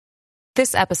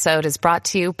This episode is brought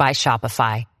to you by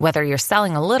Shopify. Whether you're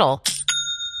selling a little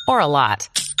or a lot,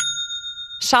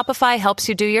 Shopify helps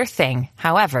you do your thing,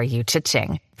 however you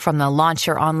cha-ching. From the launch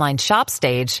your online shop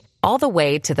stage, all the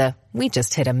way to the we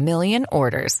just hit 1 million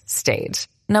orders stage.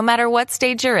 No matter what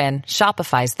stage you're in,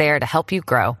 Shopify's there to help you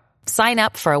grow. Sign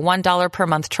up for a $1 per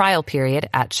month trial period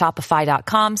at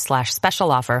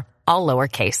shopify.com/special offer, all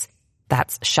lowercase.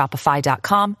 That's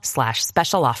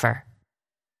shopify.com/special offer.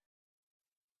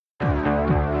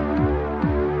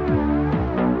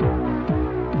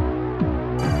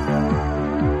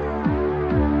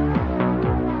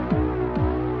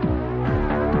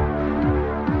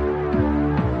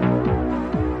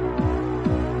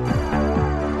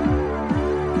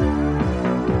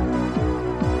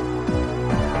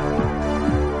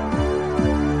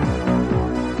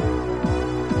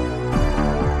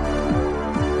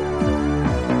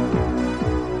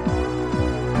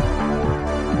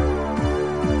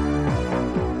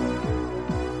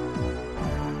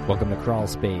 Welcome to Crawl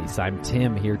Space. I'm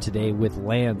Tim here today with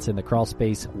Lance in the Crawl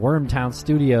Space Wormtown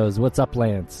Studios. What's up,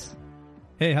 Lance?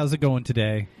 Hey, how's it going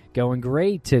today? Going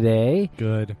great today.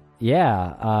 Good.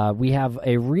 Yeah, we have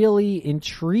a really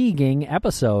intriguing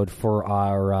episode for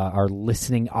our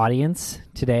listening audience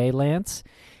today, Lance.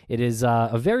 It is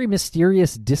a very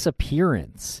mysterious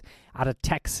disappearance out of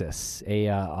Texas,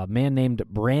 a man named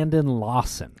Brandon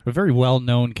Lawson. A very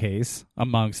well-known case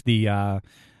amongst the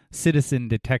citizen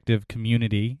detective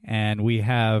community, and we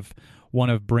have one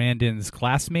of Brandon's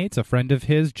classmates, a friend of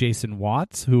his, Jason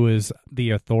Watts, who is the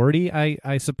authority,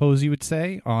 I suppose you would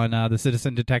say, on the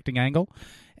citizen detecting angle,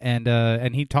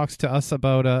 and he talks to us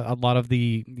about a lot of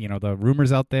the the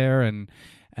rumors out there and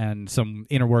some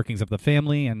inner workings of the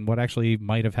family and what actually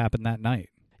might have happened that night.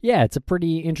 Yeah, it's a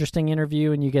pretty interesting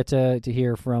interview, and you get to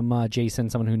hear from Jason,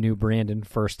 someone who knew Brandon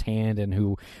firsthand and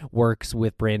who works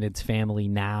with Brandon's family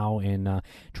now in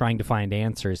trying to find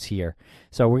answers here.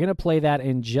 So we're going to play that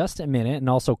in just a minute, and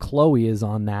also Chloe is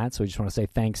on that, so we just want to say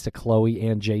thanks to Chloe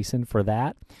and Jason for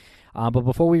that. But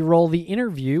before we roll the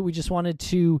interview, we just wanted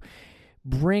to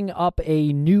bring up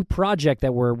a new project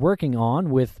that we're working on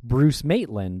with Bruce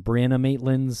Maitland, Brianna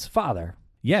Maitland's father.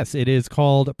 Yes, it is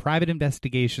called Private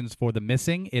Investigations for the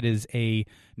Missing. It is a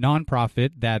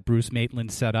nonprofit that Bruce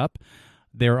Maitland set up.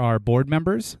 There are board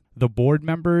members. The board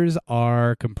members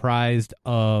are comprised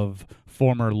of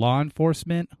former law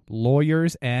enforcement,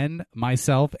 lawyers, and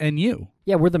myself and you.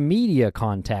 Yeah, we're the media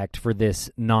contact for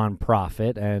this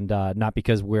nonprofit, and not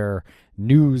because we're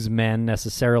newsmen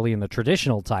necessarily in the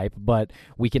traditional type, but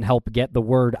we can help get the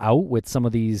word out with some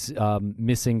of these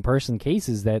missing person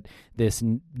cases that this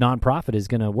nonprofit is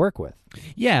going to work with.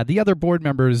 Yeah, the other board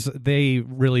members, they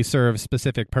really serve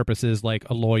specific purposes, like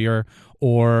a lawyer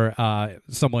or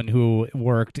someone who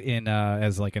worked in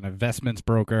as like an investments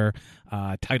broker,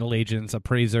 title agents,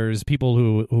 appraisers, people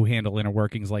who handle inner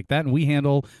workings like that. And we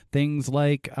handle things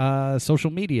like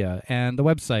social media and the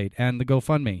website and the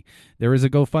GoFundMe. There is a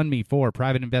GoFundMe for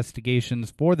Private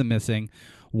Investigations for the Missing.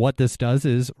 What this does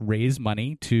is raise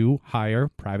money to hire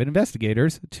private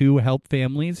investigators to help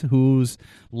families whose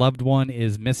loved one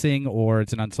is missing or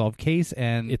it's an unsolved case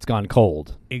and it's gone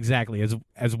cold. Exactly.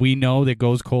 As we know, that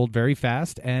goes cold very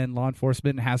fast, and law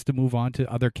enforcement has to move on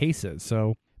to other cases.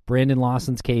 So Brandon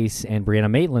Lawson's case and Brianna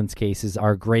Maitland's cases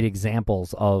are great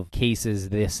examples of cases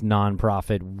this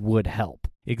nonprofit would help.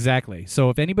 Exactly. So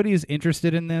if anybody is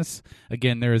interested in this,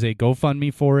 again, there is a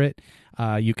GoFundMe for it.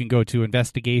 You can go to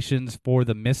Investigations for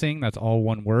the Missing. That's all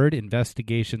one word,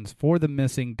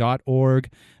 investigationsforthemissing.org.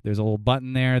 There's a little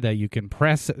button there that you can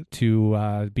press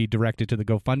to be directed to the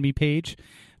GoFundMe page.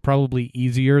 Probably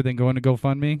easier than going to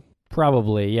GoFundMe.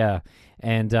 Probably, yeah.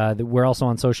 And we're also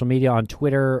on social media, on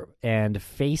Twitter and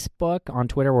Facebook. On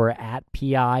Twitter, we're at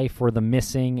PI for the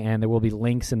Missing, and there will be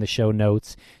links in the show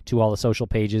notes to all the social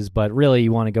pages. But really,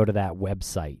 you want to go to that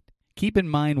website. Keep in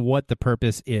mind what the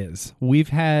purpose is. We've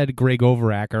had Greg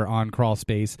Overacker on Crawl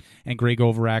Space, and Greg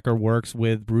Overacker works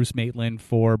with Bruce Maitland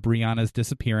for Brianna's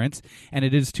disappearance, and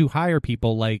it is to hire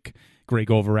people like Greg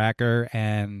Overacker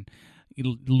and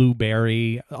Lou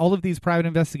Barry, all of these private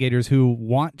investigators who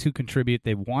want to contribute,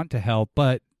 they want to help,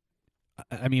 but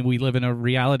I mean, we live in a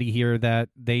reality here that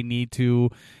they need to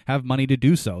have money to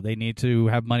do so. They need to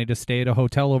have money to stay at a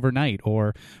hotel overnight,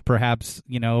 or perhaps,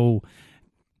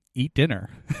 eat dinner.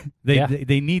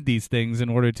 They need these things in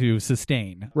order to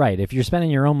sustain. Right. If you're spending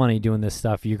your own money doing this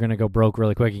stuff, you're going to go broke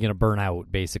really quick. You're going to burn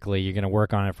out, basically. You're going to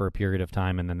work on it for a period of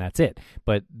time, and then that's it.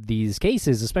 But these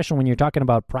cases, especially when you're talking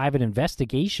about private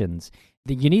investigations,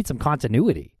 you need some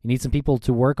continuity. You need some people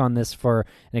to work on this for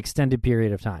an extended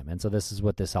period of time, and so this is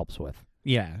what this helps with.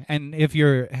 Yeah, and if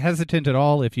you're hesitant at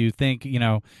all, if you think,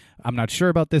 I'm not sure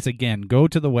about this, again, go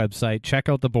to the website, check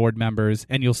out the board members,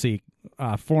 and you'll see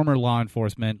former law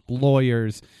enforcement,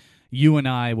 lawyers, you and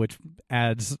I, which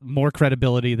adds more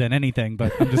credibility than anything,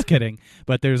 but I'm just kidding.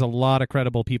 But there's a lot of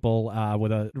credible people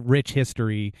with a rich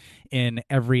history in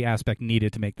every aspect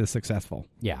needed to make this successful.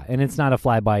 Yeah, and it's not a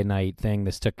fly-by-night thing.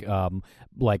 This took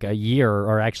like a year,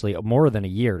 or actually more than a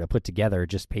year, to put together,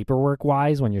 just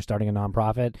paperwork-wise, when you're starting a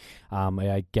nonprofit.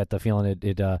 I get the feeling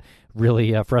it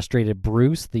really frustrated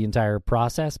Bruce, the entire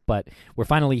process, but we're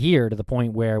finally here to the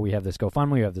point where we have this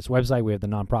GoFundMe, we have this website, we have the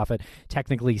nonprofit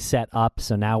technically set up,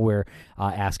 so now we're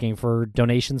asking for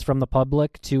donations from the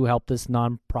public to help this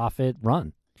nonprofit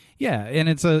run. Yeah, and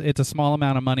it's a small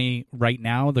amount of money right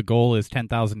now. The goal is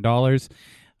 $10,000.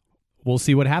 We'll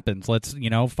see what happens. Let's,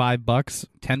 $5, $10,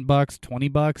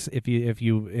 $20.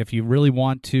 If you really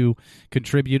want to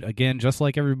contribute, again, just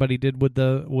like everybody did with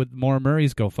Maura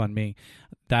Murray's GoFundMe,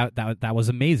 that was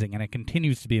amazing, and it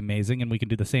continues to be amazing, and we can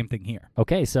do the same thing here.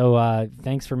 Okay, so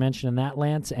thanks for mentioning that,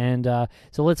 Lance. And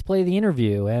so let's play the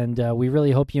interview, and we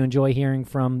really hope you enjoy hearing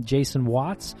from Jason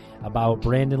Watts about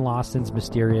Brandon Lawson's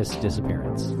mysterious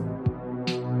disappearance.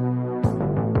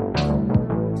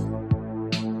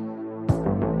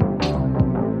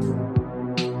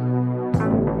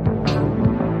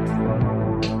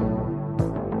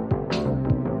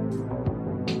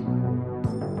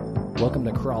 Welcome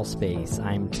to Crawl Space.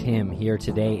 I'm Tim, here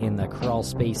today in the Crawl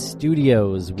Space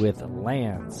studios with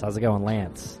Lance. How's it going,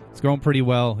 Lance? It's going pretty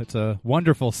well. It's a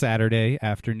wonderful Saturday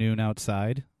afternoon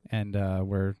outside, and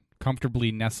we're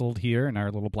comfortably nestled here in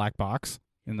our little black box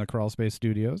in the Crawl Space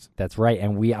studios. That's right,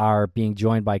 and we are being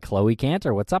joined by Chloe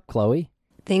Cantor. What's up, Chloe?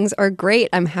 Things are great.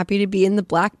 I'm happy to be in the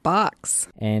black box.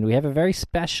 And we have a very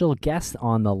special guest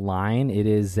on the line. It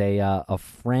is a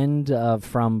friend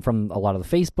from a lot of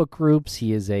the Facebook groups.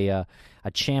 He is a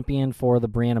champion for the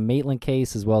Brianna Maitland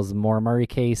case, as well as the Maura Murray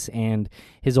case, and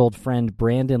his old friend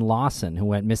Brandon Lawson, who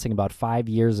went missing about 5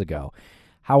 years ago.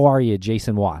 How are you,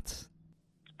 Jason Watts?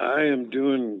 I am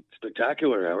doing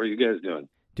spectacular. How are you guys doing?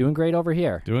 Doing great over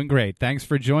here. Doing great. Thanks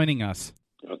for joining us.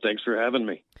 Well, thanks for having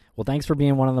me. Well, thanks for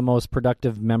being one of the most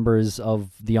productive members of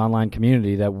the online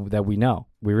community that we know.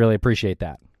 We really appreciate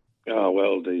that. Oh,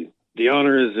 well, the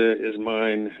honor is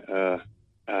mine.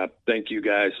 Thank you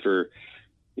guys for,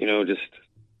 just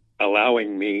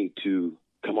allowing me to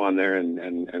come on there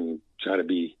and try to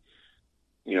be,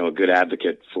 a good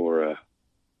advocate for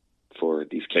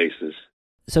these cases.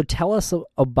 So tell us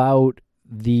about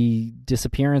the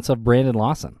disappearance of Brandon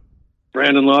Lawson.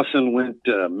 Brandon Lawson went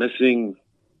missing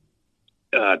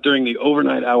during the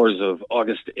overnight hours of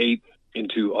August 8th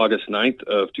into August 9th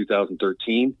of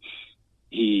 2013.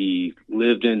 He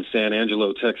lived in San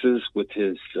Angelo, Texas with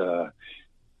his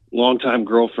longtime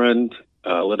girlfriend,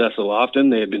 Ledessa Lofton.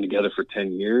 They had been together for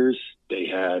 10 years. They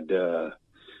had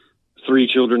 3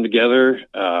 children together.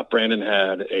 Brandon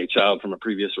had a child from a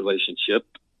previous relationship.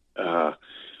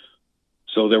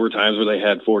 So there were times where they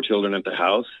had 4 children at the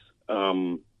house.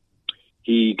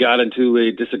 He got into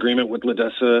a disagreement with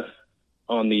Ledessa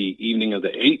on the evening of the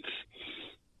 8th.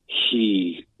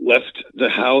 He left the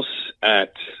house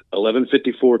at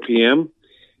 11:54 p.m.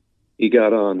 He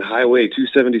got on Highway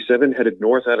 277, headed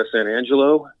north out of San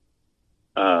Angelo.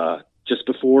 Just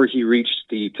before he reached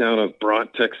the town of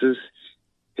Brant, Texas,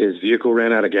 his vehicle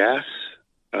ran out of gas.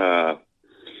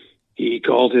 He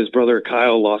called his brother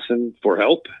Kyle Lawson for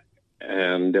help,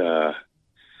 and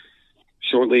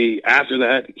shortly after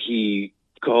that, he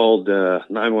called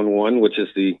 911, which is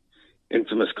the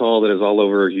infamous call that is all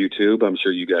over YouTube. I'm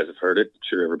sure you guys have heard it. I'm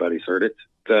sure everybody's heard it.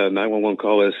 The 911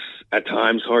 call is at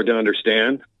times hard to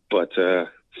understand, but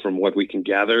from what we can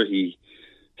gather, he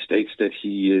states that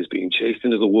he is being chased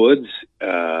into the woods,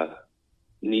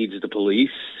 needs the police,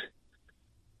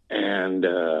 and,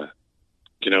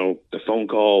 the phone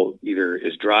call either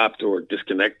is dropped or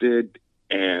disconnected,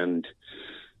 and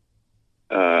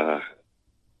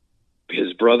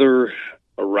his brother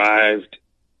arrived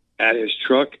at his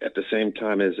truck at the same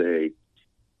time as a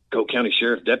Coke County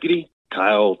Sheriff deputy.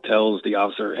 Kyle tells the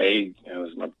officer, hey,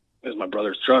 it's my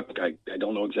brother's truck. I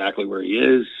don't know exactly where he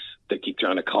is. They keep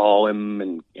trying to call him,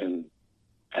 and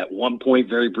at one point,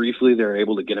 very briefly, they're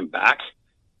able to get him back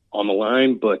on the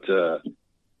line, but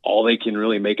all they can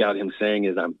really make out him saying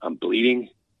is, I'm bleeding,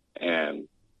 and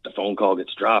the phone call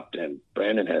gets dropped, and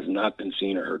Brandon has not been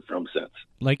seen or heard from since.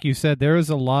 Like you said, there is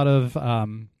a lot of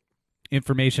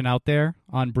information out there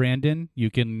on Brandon. You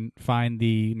can find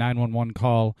the 911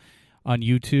 call on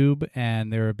YouTube,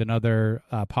 and there have been other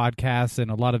podcasts and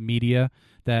a lot of media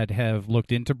that have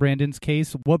looked into Brandon's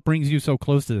case. What brings you so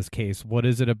close to this case? What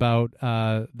is it about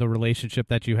the relationship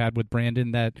that you had with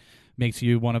Brandon that makes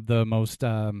you one of the most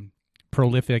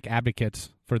prolific advocates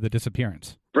for the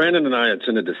disappearance? Brandon and I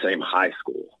attended the same high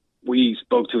school. We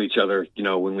spoke to each other,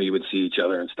 when we would see each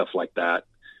other and stuff like that.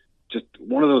 Just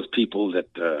one of those people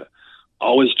that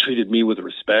always treated me with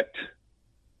respect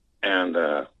and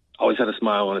always had a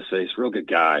smile on his face. Real good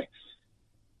guy.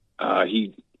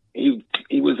 He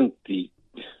wasn't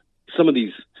some of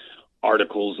these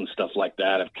articles and stuff like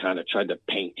that have kind of tried to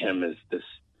paint him as this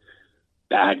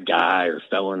bad guy or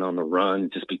felon on the run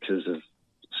just because of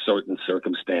certain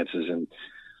circumstances, and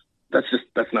that's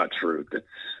not true.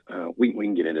 We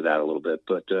can get into that a little bit,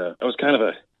 but I was kind of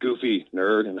a goofy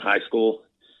nerd in high school,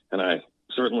 and I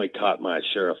certainly caught my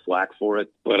share of flack for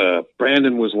it. But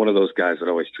Brandon was one of those guys that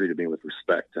always treated me with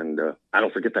respect, and I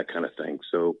don't forget that kind of thing.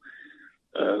 So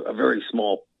a very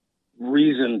small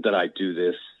reason that I do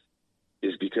this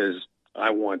is because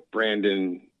I want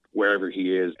Brandon wherever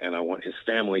he is, and I want his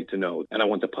family to know, and I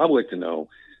want the public to know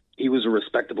he was a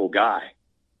respectable guy,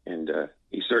 and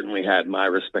he certainly had my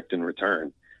respect in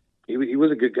return. He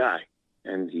was a good guy,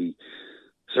 and he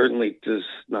certainly does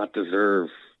not deserve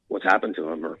what's happened to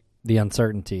him. The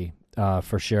uncertainty,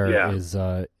 for sure,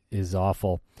 is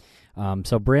awful.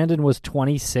 So Brandon was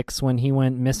 26 when he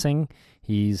went missing.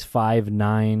 He's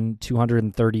 5'9",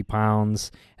 230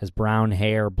 pounds, has brown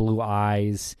hair, blue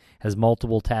eyes, has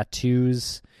multiple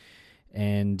tattoos,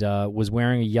 and was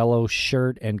wearing a yellow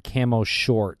shirt and camo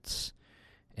shorts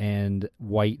and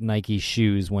white Nike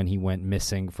shoes when he went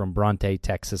missing from Bronte,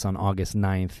 Texas on August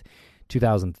 9th,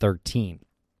 2013.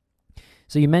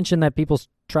 So you mentioned that people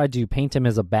tried to paint him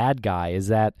as a bad guy. Is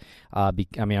that,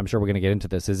 I'm sure we're going to get into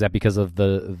this. Is that because of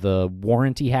the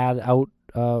warrant he had out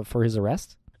for his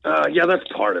arrest? Yeah, that's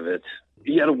part of it.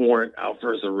 He had a warrant out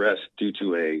for his arrest due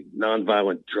to a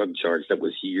nonviolent drug charge that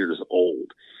was years old.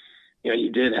 He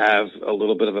did have a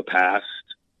little bit of a past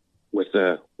with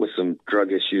some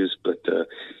drug issues, but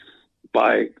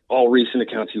by all recent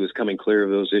accounts, he was coming clear of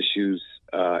those issues.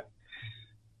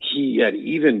 He had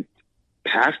even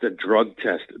passed a drug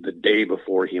test the day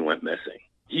before he went missing.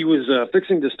 He was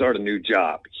fixing to start a new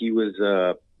job. He was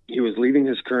leaving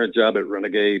his current job at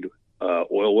Renegade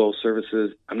Oil Well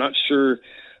Services. I'm not sure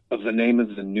of the name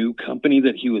of the new company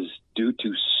that he was due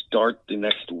to start the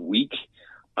next week,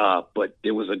 but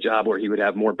it was a job where he would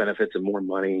have more benefits and more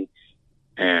money,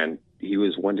 and he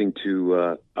was wanting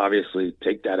to obviously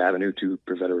take that avenue to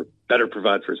better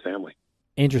provide for his family.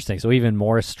 Interesting. So even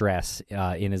more stress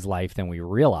in his life than we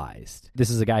realized. This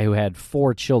is a guy who had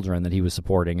 4 children that he was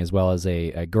supporting, as well as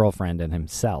a girlfriend and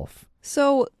himself.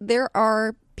 So there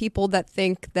are people that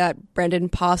think that Brandon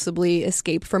possibly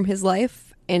escaped from his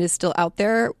life and is still out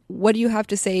there. What do you have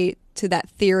to say to that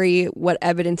theory? What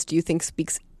evidence do you think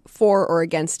speaks for or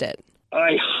against it?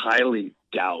 I highly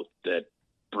doubt that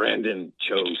Brandon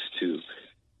chose to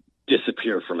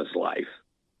disappear from his life.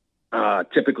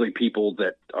 Typically, people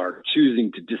that are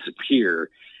choosing to disappear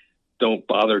don't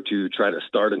bother to try to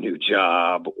start a new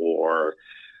job, or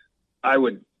I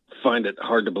would find it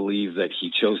hard to believe that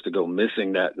he chose to go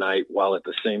missing that night while at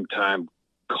the same time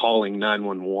calling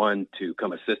 911 to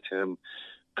come assist him,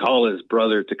 call his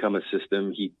brother to come assist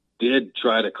him. He did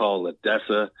try to call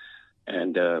LaDessa,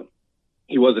 and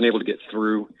he wasn't able to get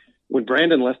through. When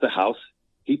Brandon left the house,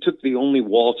 he took the only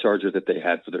wall charger that they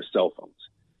had for their cell phones.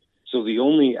 So the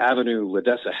only avenue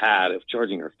LaDessa had of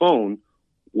charging her phone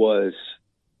was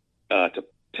to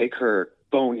take her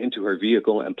phone into her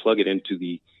vehicle and plug it into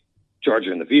the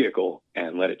charger in the vehicle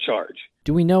and let it charge.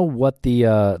 Do we know what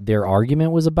their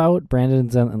argument was about,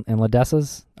 Brandon's and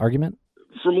LaDessa's argument?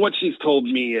 From what she's told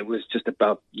me, it was just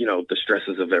about, the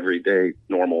stresses of everyday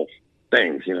normal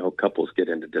things. Couples get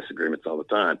into disagreements all the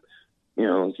time.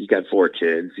 You got 4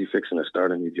 kids, you're fixing to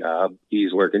start a new job.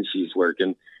 He's working, she's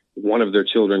working. One of their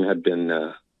children had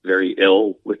been very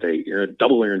ill with a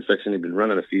double ear infection. He'd been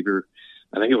running a fever.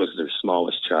 I think it was their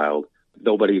smallest child.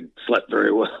 Nobody slept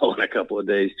very well in a couple of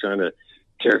days trying to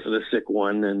care for the sick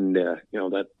one. And,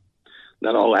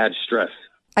 that all adds stress.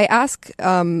 I ask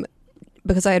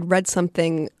because I had read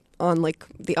something on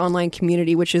the online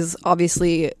community, which is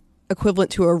obviously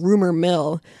equivalent to a rumor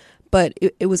mill, but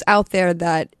it was out there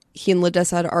that he and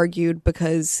LaDessa had argued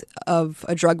because of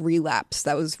a drug relapse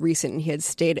that was recent, and he had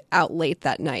stayed out late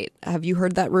that night. Have you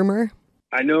heard that rumor?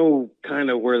 I know kind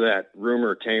of where that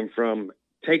rumor came from.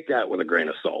 Take that with a grain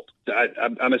of salt.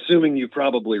 I'm assuming you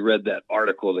probably read that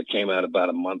article that came out about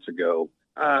a month ago.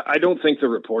 I don't think the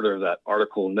reporter of that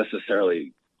article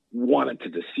necessarily wanted to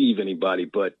deceive anybody,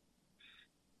 but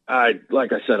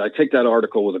like I said, I take that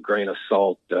article with a grain of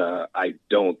salt. I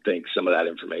don't think some of that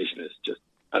information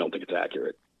I don't think it's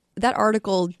accurate. That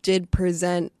article did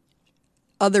present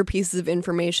other pieces of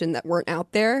information that weren't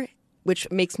out there, which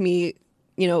makes me,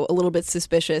 a little bit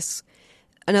suspicious.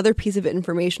 Another piece of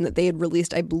information that they had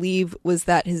released, I believe, was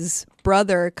that his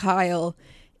brother, Kyle,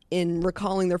 in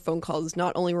recalling their phone calls,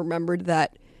 not only remembered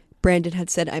that Brandon had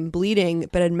said, "I'm bleeding,"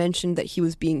 but had mentioned that he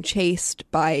was being chased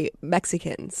by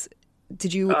Mexicans.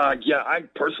 Did you? Yeah, I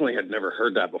personally had never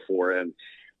heard that before, and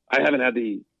I haven't had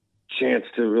the chance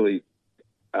to really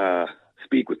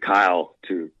speak with Kyle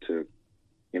to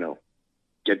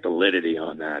get validity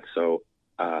on that. So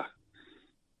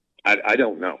I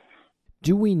don't know.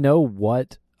 Do we know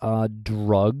what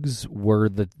drugs were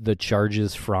the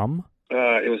charges from?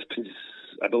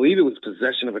 I believe it was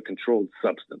possession of a controlled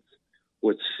substance,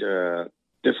 which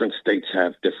different states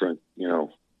have different,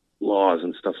 laws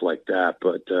and stuff like that.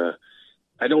 But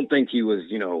I don't think he was,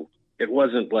 it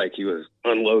wasn't like he was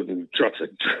unloading trucks of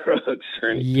drugs or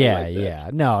anything like that. Yeah.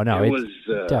 No, it was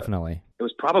definitely. It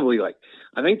was probably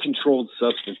I think controlled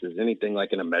substances, anything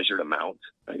like in a measured amount,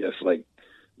 I guess like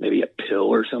maybe a pill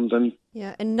or something.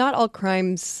 Yeah, and not all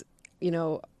crimes,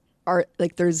 are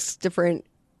like there's different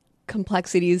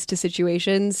complexities to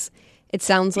situations. It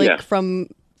sounds like from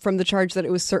the charge that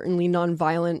it was certainly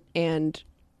nonviolent and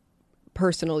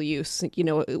personal use.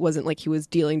 It wasn't like he was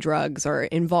dealing drugs or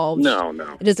involved. No.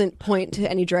 It doesn't point to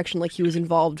any direction like he was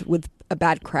involved with a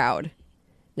bad crowd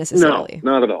necessarily.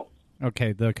 No, not at all.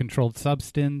 Okay, the controlled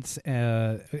substance.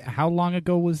 How long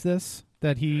ago was this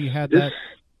that he had that?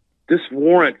 This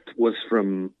warrant was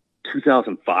from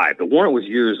 2005. The warrant was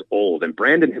years old, and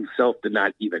Brandon himself did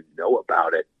not even know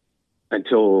about it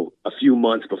until a few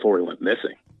months before he went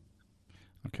missing.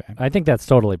 Okay. I think that's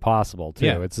totally possible, too.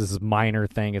 Yeah. It's this minor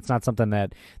thing. It's not something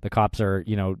that the cops are,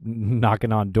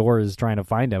 knocking on doors trying to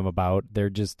find him about. They're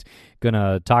just going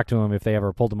to talk to him if they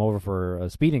ever pulled him over for a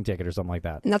speeding ticket or something like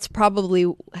that. And that's probably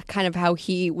kind of how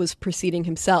he was proceeding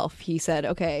himself. He said,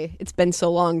 okay, it's been so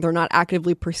long, they're not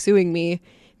actively pursuing me.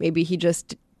 Maybe he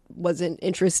just wasn't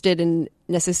interested in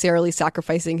necessarily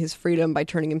sacrificing his freedom by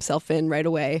turning himself in right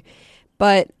away.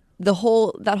 But that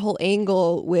whole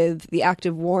angle with the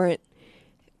active warrant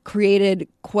created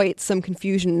quite some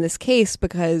confusion in this case,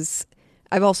 because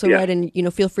I've also read, and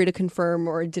feel free to confirm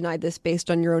or deny this based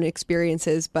on your own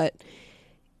experiences, but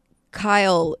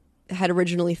Kyle had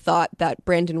originally thought that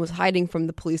Brandon was hiding from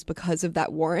the police because of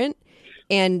that warrant.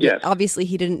 And obviously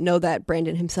he didn't know that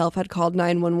Brandon himself had called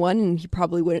 911, and he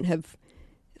probably wouldn't have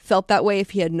felt that way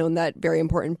if he had known that very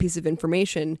important piece of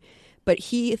information. But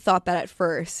he thought that at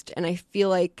first, and I feel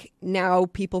like now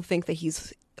people think that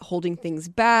he's holding things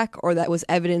back, or that was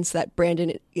evidence that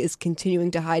Brandon is continuing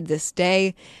to hide this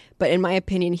day. But in my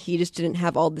opinion, he just didn't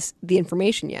have the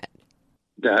information yet.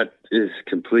 That is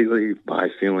completely my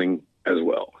feeling as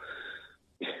well.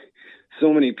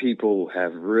 So many people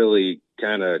have really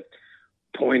kind of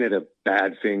pointed a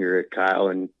bad finger at Kyle,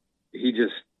 and he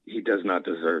does not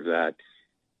deserve that.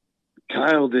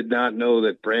 Kyle did not know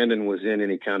that Brandon was in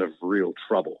any kind of real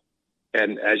trouble.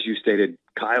 And as you stated,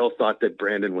 Kyle thought that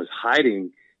Brandon was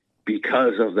hiding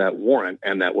because of that warrant,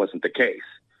 and that wasn't the case.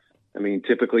 I mean,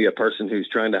 typically a person who's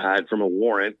trying to hide from a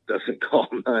warrant doesn't call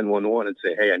 911 and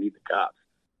say, "Hey, I need the cops."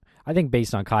 I think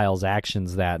based on Kyle's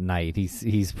actions that night,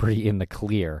 he's pretty in the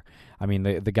clear. I mean,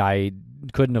 the guy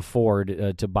couldn't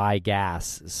afford to buy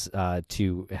gas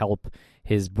to help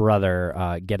his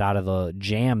brother get out of the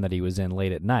jam that he was in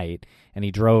late at night, and he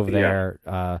drove there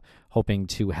hoping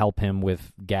to help him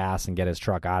with gas and get his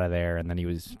truck out of there, and then he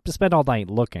was spent all night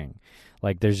looking.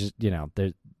 Like, there's just,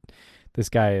 this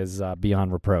guy is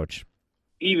beyond reproach.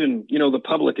 Even, the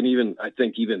public and even, I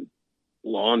think, even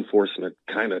law enforcement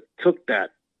kind of took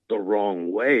that the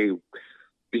wrong way,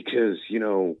 because,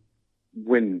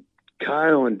 when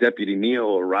Kyle and Deputy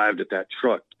Neal arrived at that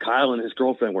truck, Kyle and his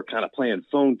girlfriend were kind of playing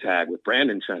phone tag with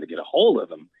Brandon, trying to get a hold of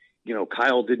him.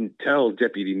 Kyle didn't tell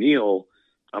Deputy Neal,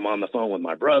 "I'm on the phone with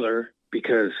my brother,"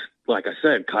 because, like I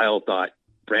said, Kyle thought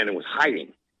Brandon was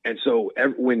hiding. And so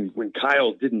when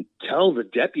Kyle didn't tell the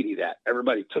deputy that,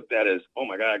 everybody took that as, "Oh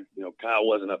my God, Kyle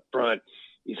wasn't up front.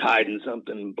 He's hiding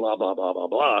something, blah, blah, blah, blah,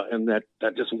 blah." And that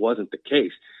just wasn't the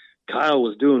case. Kyle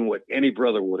was doing what any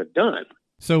brother would have done.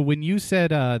 So when you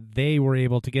said they were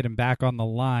able to get him back on the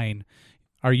line,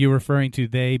 are you referring to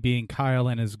they being Kyle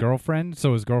and his girlfriend?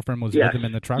 So his girlfriend was with him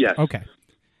in the truck? Yes. Okay.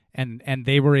 And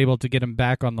they were able to get him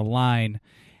back on the line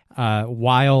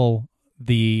while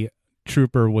the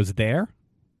trooper was there?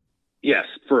 Yes,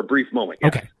 for a brief moment.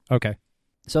 Yes. Okay.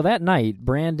 So that night,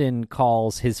 Brandon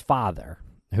calls his father,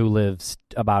 who lives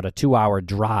about a 2-hour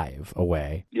drive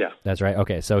away. Yeah. That's right.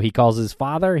 Okay, so he calls his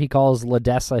father. He calls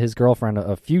Ledessa, his girlfriend,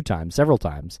 a few times, several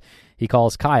times. He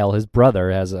calls Kyle, his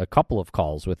brother, has a couple of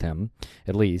calls with him,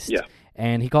 at least. Yeah.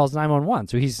 And he calls 911.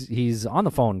 So he's on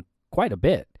the phone quite a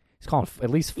bit. He's calling at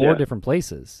least 4 different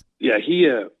places. Yeah, he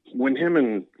when him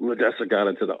and Ledessa got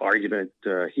into the argument,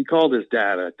 he called his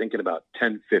dad, I think, at about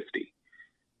 10:50,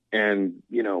 and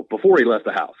before he left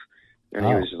the house, and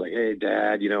he was just like, "Hey,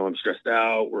 Dad, I'm stressed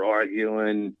out. We're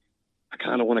arguing. I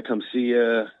kind of want to come see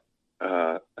you.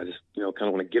 I just, kind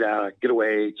of want to get out, get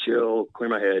away, chill, clear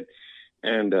my head."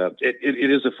 And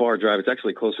it is a far drive. It's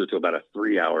actually closer to about a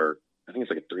 3-hour. I think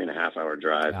it's like a 3.5-hour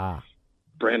drive.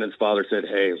 Brandon's father said,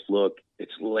 "Hey, look,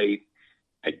 it's late.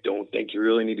 I don't think you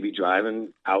really need to be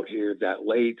driving out here that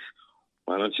late.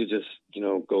 Why don't you just,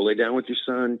 go lay down with your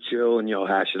son, chill, and you'll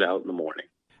hash it out in the morning."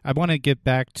 I want to get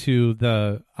back to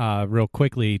the real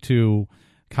quickly to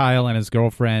Kyle and his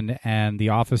girlfriend and the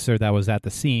officer that was at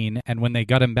the scene. And when they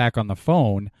got him back on the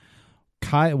phone,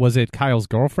 was it Kyle's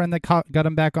girlfriend that got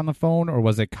him back on the phone, or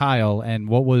was it Kyle? And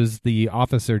what was the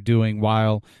officer doing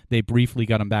while they briefly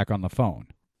got him back on the phone?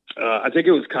 I think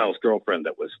it was Kyle's girlfriend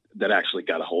that actually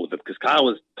got a hold of it, because Kyle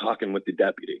was talking with the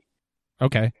deputy.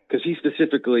 Okay. Because he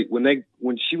specifically, when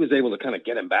she was able to kind of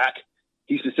get him back,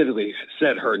 he specifically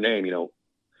said her name.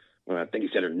 I think he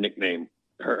said her nickname.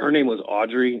 Her name was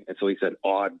Audrey, and so he said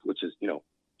Aud, which is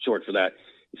short for that.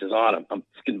 He says, "Aud, I'm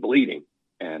fucking bleeding,"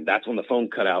 and that's when the phone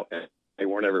cut out, and they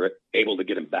weren't ever able to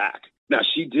get him back. Now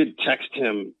she did text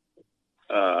him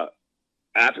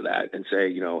after that and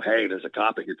say, "Hey, there's a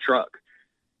cop at your truck."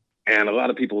 And a lot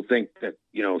of people think that,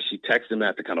 she texted him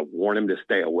that to kind of warn him to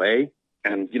stay away.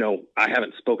 And, I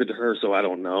haven't spoken to her, so I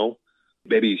don't know.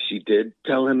 Maybe she did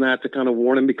tell him that to kind of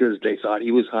warn him because they thought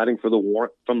he was hiding from the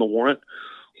warrant.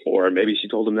 Or maybe she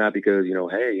told him that because,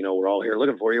 "Hey, we're all here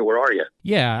looking for you. Where are you?"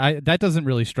 Yeah, that doesn't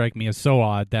really strike me as so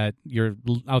odd that you're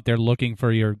out there looking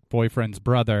for your boyfriend's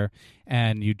brother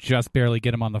and you just barely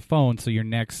get him on the phone. So your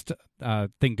next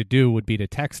thing to do would be to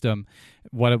text him.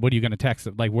 What are you going to text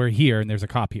him? Like, "We're here and there's a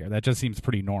cop here." That just seems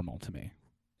pretty normal to me.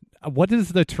 What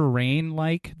is the terrain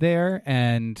like there,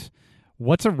 and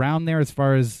what's around there as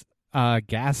far as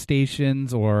gas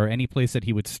stations or any place that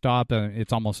he would stop?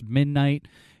 It's almost midnight.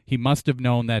 He must have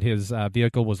known that his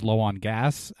vehicle was low on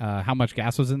gas. How much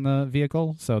gas was in the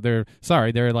vehicle? So there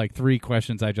are like 3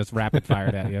 questions I just rapid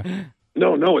fired at you.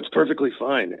 No, it's perfectly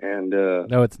fine. And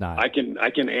no, it's not. I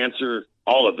can answer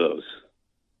all of those.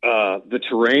 The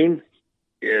terrain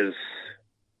is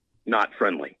not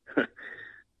friendly,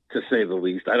 to say the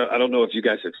least. I don't know if you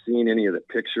guys have seen any of the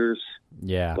pictures.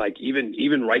 Yeah. Like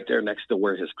even right there next to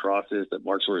where his cross is that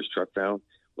Mark Sawyer's truck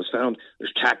was found,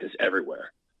 there's cactus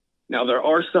everywhere. Now, there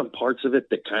are some parts of it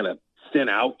that kind of thin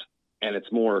out and it's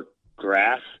more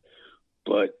grass,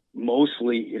 but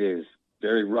mostly it is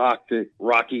very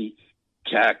rocky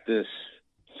cactus,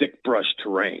 thick brush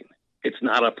terrain. It's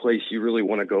not a place you really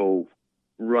want to go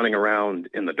running around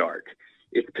in the dark.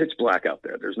 It's pitch black out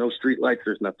there. There's no street lights.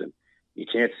 There's nothing. You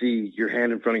can't see your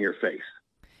hand in front of your face.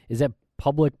 Is that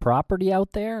public property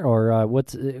out there, or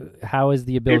how is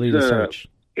the ability to search?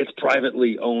 It's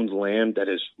privately owned land that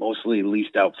is mostly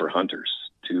leased out for hunters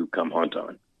to come hunt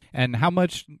on. And how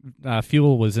much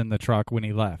fuel was in the truck when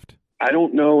he left? I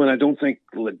don't know, and I don't think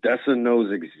Ledessa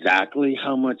knows exactly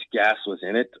how much gas was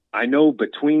in it. I know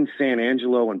between San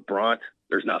Angelo and Bront,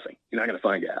 there's nothing. You're not going to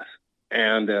find gas.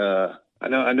 And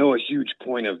I know a huge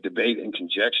point of debate and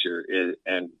conjecture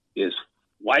is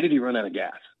why did he run out of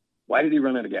gas? Why did he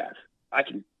run out of gas? I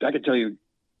can tell you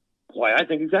why. I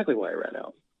think exactly why he ran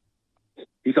out.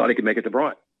 He thought he could make it to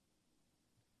Bront.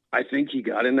 I think he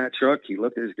got in that truck. He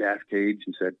looked at his gas gauge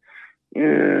and said,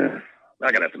 "Yeah,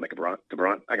 I'm gonna have to make it to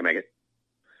Bront. I can make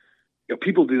it."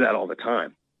 People do that all the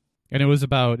time. And it was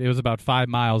about 5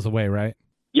 miles away, right?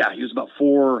 Yeah, he was about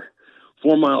 4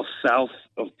 miles south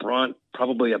of Bront,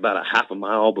 probably about a half a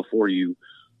mile before you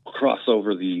cross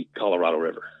over the Colorado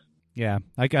River. Yeah,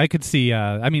 I could see.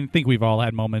 I think we've all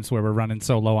had moments where we're running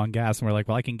so low on gas and we're like,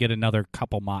 well, I can get another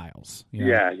couple miles.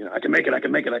 Yeah, I can make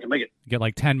it. Get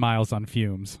like 10 miles on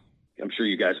fumes. I'm sure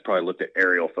you guys probably looked at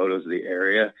aerial photos of the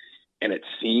area, and it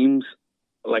seems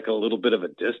like a little bit of a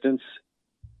distance,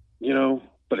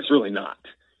 but it's really not.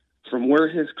 From where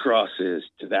his cross is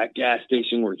to that gas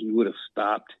station where he would have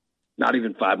stopped, not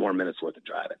even 5 more minutes worth of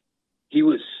driving. He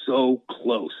was so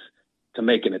close to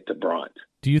making it to Bront.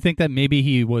 Do you think that maybe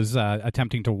he was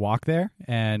attempting to walk there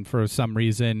and for some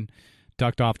reason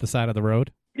ducked off the side of the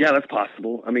road? Yeah, that's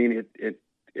possible. I mean,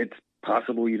 it's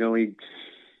possible, he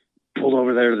pulled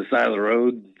over there to the side of the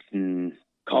road and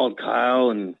called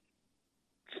Kyle and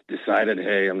decided,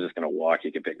 hey, I'm just going to walk.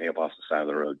 You can pick me up off the side of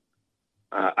the road.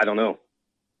 I don't know.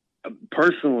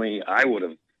 Personally, I would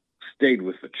have stayed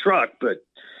with the truck, but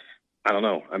I don't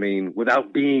know. I mean,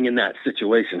 without being in that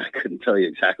situation, I couldn't tell you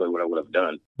exactly what I would have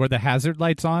done. Were the hazard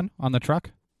lights on the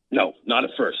truck? No, not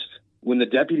at first. When the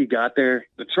deputy got there,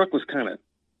 the truck was kind of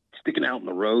sticking out in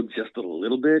the road just a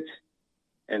little bit.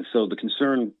 And so the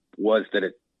concern was that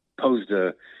it posed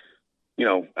a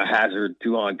hazard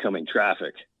to oncoming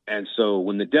traffic. And so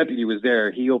when the deputy was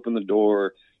there, he opened the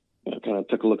door, kind of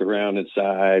took a look around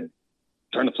inside,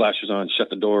 turned the flashers on, shut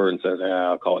the door, and says,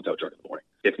 I'll call a tow truck in the morning.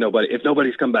 If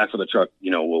nobody's come back for the truck,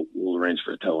 we'll arrange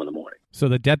for a tow in the morning. So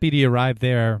the deputy arrived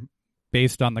there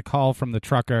based on the call from the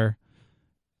trucker,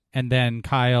 and then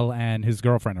Kyle and his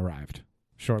girlfriend arrived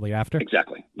shortly after?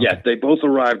 Exactly. Okay. Yes, they both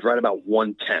arrived right about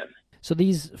 1:10. So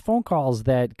these phone calls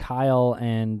that Kyle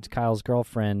and Kyle's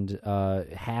girlfriend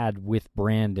had with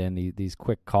Brandon, these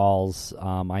quick calls,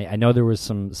 I know there was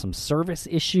some service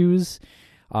issues,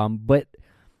 but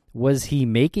was he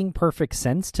making perfect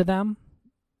sense to them?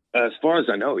 As far as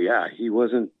I know, yeah. He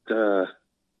wasn't,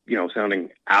 sounding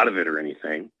out of it or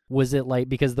anything. Was it like,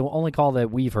 because the only call that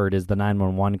we've heard is the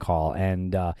 911 call,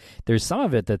 and there's some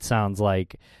of it that sounds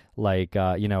like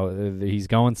he's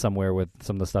going somewhere with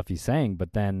some of the stuff he's saying,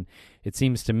 but then it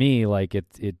seems to me like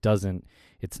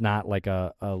it's not like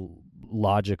a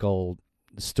logical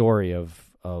story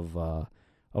of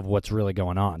what's really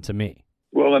going on to me.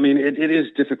 Well, I mean, it is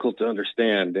difficult to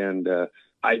understand, and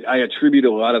I attribute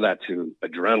a lot of that to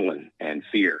adrenaline and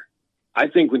fear. I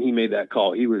think when he made that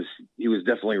call, he was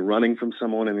definitely running from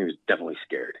someone, and he was definitely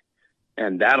scared,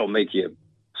 and that'll make you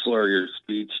slur your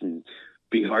speech and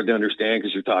be hard to understand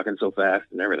because you're talking so fast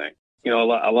and everything. A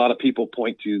lot of people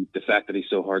point to the fact that he's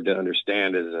so hard to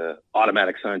understand as a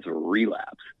automatic signs of a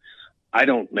relapse. I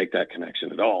don't make that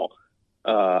connection at all.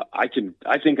 I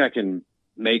think I can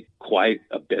make quite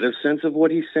a bit of sense of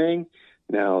what he's saying.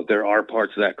 Now, there are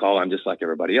parts of that call I'm just like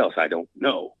everybody else. I don't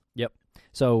know. Yep.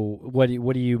 So what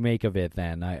do you make of it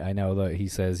then? I know that he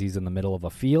says he's in the middle of a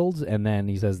field, and then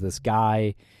he says this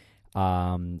guy,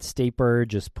 Staper,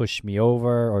 just pushed me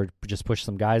over, or just pushed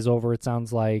some guys over, it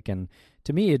sounds like. And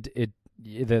to me,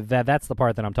 that's the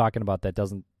part that I'm talking about that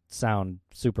doesn't sound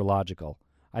super logical.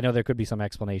 I know there could be some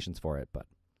explanations for it, but.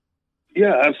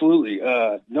 Yeah, absolutely.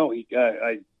 No, it's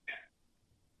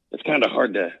kind of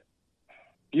hard to.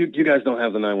 You guys don't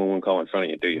have the 911 call in front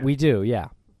of you, do you? We do, yeah.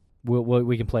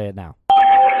 We can play it now.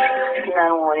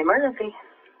 911 emergency.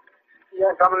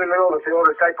 Yes, I'm in the middle of the field.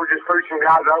 The Staper just pushed some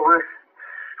guys over.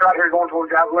 Right here going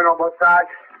towards Javelin on both sides.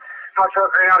 My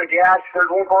truck ran out of gas. There's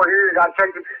one car here. You got to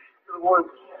take it to the woods.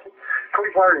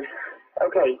 Please hurry.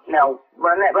 Okay, now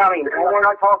run that by me. We're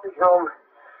not talking to him.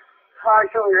 I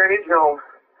surely ran into him.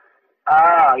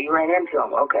 Ah, you ran into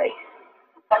him. Okay.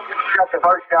 That's the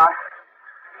first guy.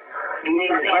 You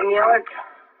need an ambulance?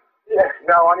 Yes.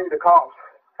 No, I need the call.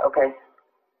 Okay.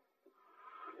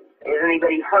 Is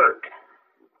anybody hurt?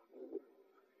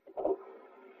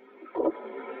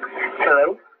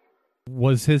 Hello?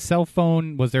 Was his cell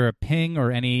phone, was there a ping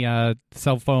or any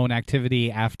cell phone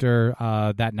activity after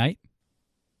that night?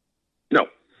 No.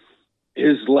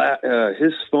 His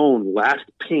phone last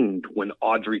pinged when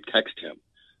Audrey texted him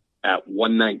at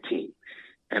 1:19.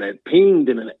 And it pinged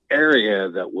in an area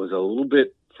that was a little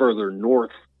bit further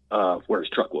north of where his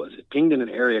truck was. It pinged in an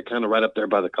area kind of right up there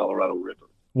by the Colorado River.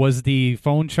 Was the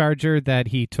phone charger that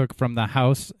he took from the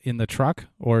house in the truck,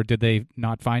 or did they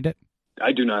not find it?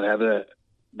 I do not have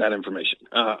that information.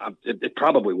 It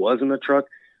probably was in the truck.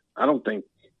 I don't think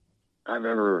I've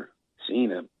ever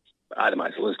seen an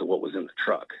itemized list of what was in the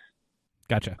truck.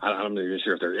 Gotcha. I'm not even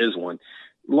sure if there is one.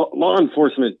 Law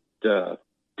enforcement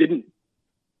didn't.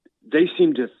 They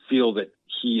seem to feel that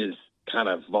he is kind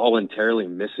of voluntarily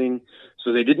missing,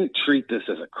 so they didn't treat this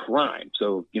as a crime.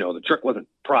 So, the truck wasn't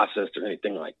processed or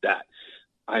anything like that.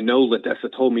 I know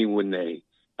Ledessa told me when they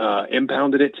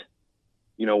impounded it,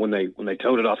 when they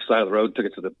towed it off the side of the road, took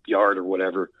it to the yard or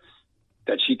whatever,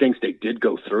 that she thinks they did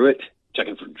go through it,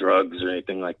 checking for drugs or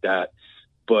anything like that.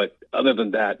 But other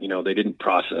than that, they didn't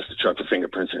process the truck for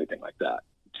fingerprints or anything like that.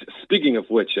 Speaking of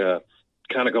which,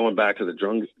 kind of going back to the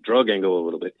drug angle a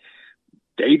little bit,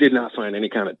 they did not find any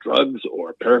kind of drugs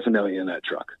or paraphernalia in that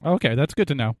truck. Okay, that's good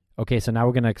to know. Okay, so now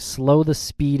we're going to slow the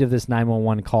speed of this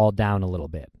 911 call down a little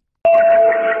bit.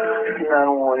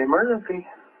 911 emergency.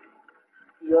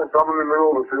 Yes, I'm in the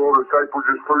middle of the field. The Staper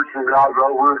just pushed some guys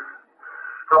over.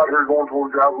 Right here going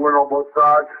towards Javelin on both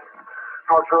sides.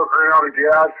 My truck ran out of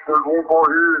gas. There's one car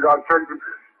here. You got to take it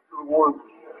to the woods.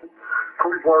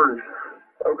 Please hurry.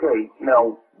 Okay,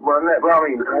 now run that by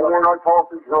me. We're not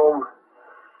talking to him.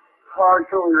 I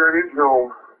surely ran into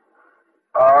him.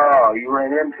 Oh, you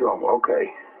ran into him.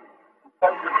 Okay.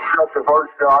 That's the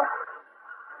first guy.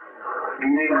 Do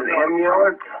you need an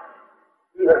ambulance?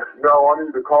 Yes. No, I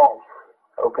need to call.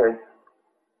 Okay.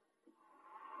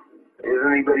 Is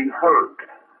anybody hurt?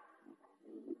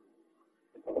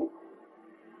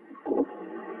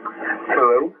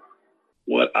 Hello?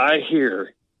 What I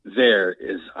hear there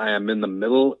is I am in the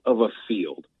middle of a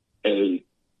field, a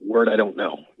word I don't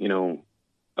know. You know,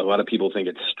 a lot of people think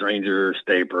it's stranger,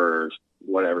 staper,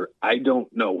 whatever. I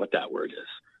don't know what that word is.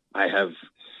 I have,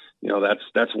 you know,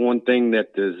 that's one thing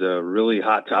that is a really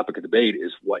hot topic of debate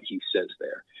is what he says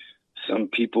there. Some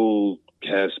people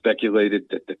have speculated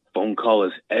that the phone call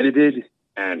is edited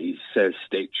and he says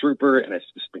state trooper and it's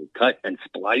just been cut and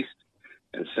spliced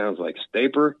and sounds like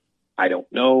staper. I don't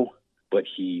know, but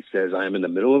he says I am in the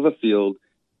middle of a field.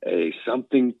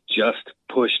 Something just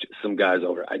pushed some guys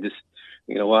over.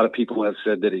 A lot of people have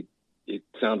said that it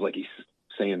sounds like he's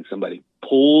saying somebody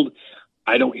pulled.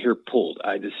 I don't hear pulled.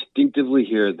 I distinctively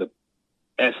hear the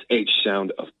SH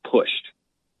sound of pushed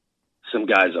some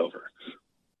guys over.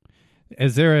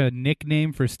 Is there a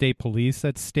nickname for state police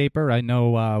that's Staper? I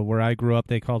know where I grew up,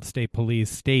 they called state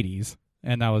police Staties,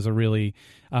 and that was a really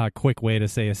quick way to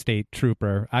say a state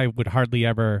trooper. I would hardly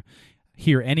ever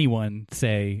hear anyone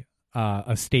say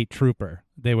a state trooper.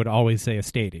 They would always say a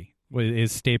statey.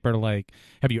 Is Staper like?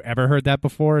 Have you ever heard that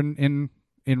before in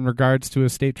regards to a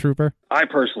state trooper? I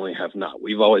personally have not.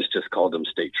 We've always just called them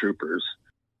state troopers.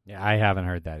 Yeah, I haven't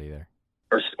heard that either.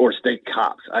 Or state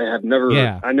cops. I have never.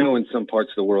 Yeah. I know in some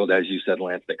parts of the world, as you said,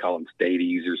 Lance, they call them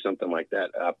stadies or something like that.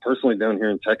 Personally, down here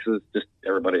in Texas, just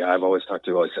everybody I've always talked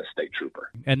to always says state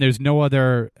trooper. And there's no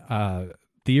other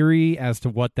theory as to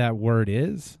what that word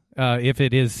is, if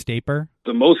it is Staper.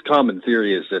 The most common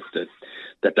theory is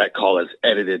that call is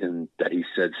edited and that he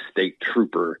said state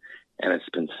trooper and it's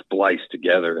been spliced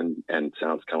together and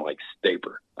sounds kind of like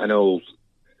staper. I know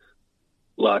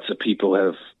lots of people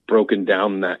have broken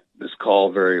down this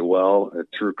call very well at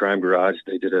True Crime Garage.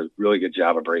 They did a really good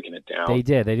job of breaking it down. They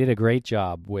did a great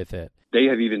job with it. They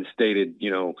have even stated,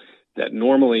 that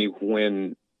normally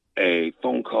when a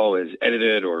phone call is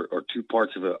edited or two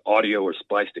parts of an audio are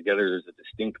spliced together, there's a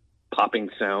distinct popping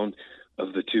sound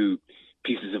of the two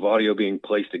pieces of audio being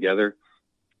placed together.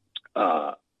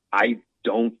 I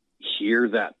don't hear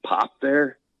that pop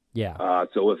there. Yeah.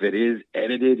 So if it is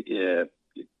edited,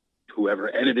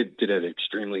 whoever edited did an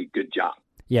extremely good job.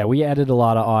 Yeah, we edit a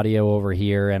lot of audio over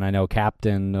here, and I know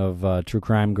Captain of True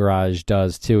Crime Garage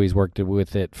does too. He's worked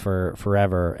with it for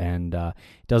forever, and it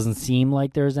doesn't seem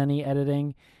like there's any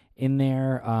editing in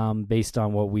there based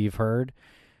on what we've heard.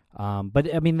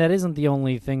 But, I mean, that isn't the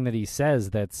only thing that he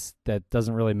says that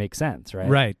doesn't really make sense, right?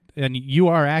 Right, and you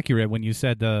are accurate when you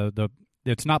said the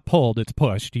it's not pulled, it's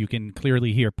pushed. You can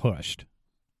clearly hear pushed.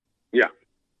 Yeah.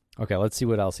 Okay, let's see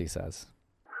what else he says.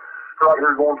 Right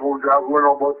here going towards Javelin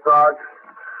on both sides.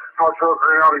 My truck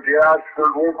ran out of gas.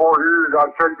 There's one car here. I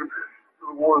checked it.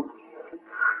 It was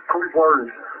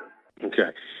 3:30.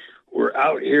 Okay. We're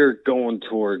out here going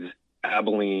towards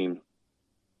Abilene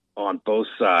on both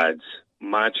sides.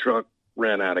 My truck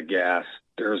ran out of gas.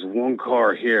 There's one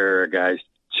car here, a guy's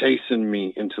chasing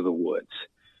me into the woods.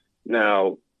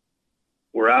 Now,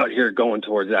 we're out here going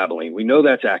towards Abilene. We know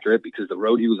that's accurate because the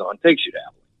road he was on takes you to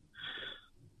Abilene.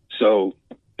 So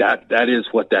that is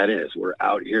what that is. We're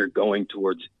out here going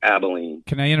towards Abilene.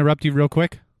 Can I interrupt you real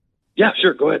quick? Yeah,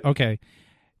 sure. Go ahead. Okay.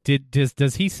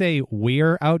 Does he say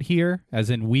we're out here, as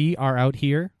in we are out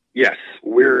here? Yes,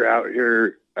 we're out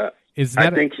here. I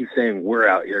think he's saying we're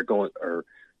out here going, or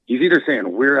he's either saying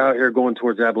we're out here going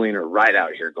towards Abilene or right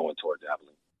out here going towards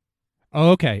Abilene.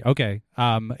 Oh, okay.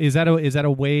 Is that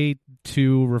a way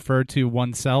to refer to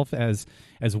oneself as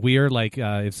we're, like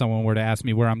if someone were to ask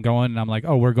me where I'm going and I'm like,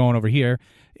 oh, we're going over here,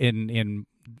 in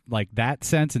like that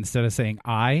sense instead of saying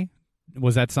I?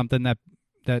 Was that something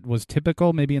that was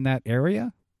typical maybe in that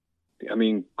area? I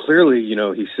mean, clearly,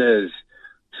 he says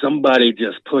somebody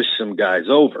just pushed some guys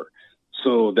over.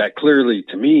 So that clearly,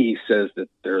 to me, says that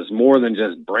there's more than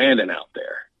just Brandon out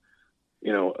there.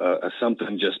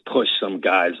 Something just pushed some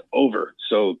guys over.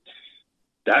 So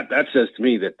that says to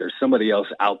me that there's somebody else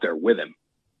out there with him.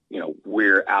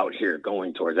 We're out here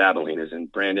going towards Abilene, as in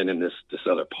Brandon and this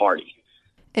other party.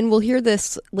 And we'll hear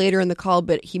this later in the call,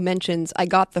 but he mentions, I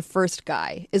got the first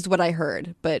guy, is what I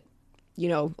heard. But,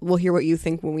 we'll hear what you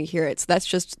think when we hear it. So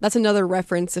that's another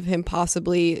reference of him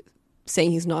possibly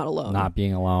saying he's not alone. Not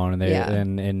being alone,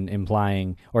 and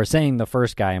implying, or saying the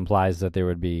first guy implies that there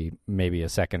would be maybe a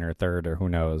second or third or who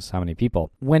knows how many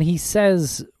people. When he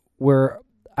says we're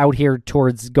out here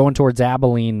going towards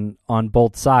Abilene on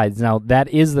both sides, now that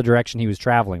is the direction he was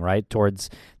traveling, right?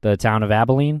 Towards the town of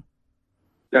Abilene?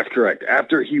 That's correct.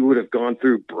 After he would have gone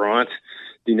through Bront,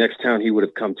 the next town he would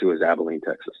have come to is Abilene,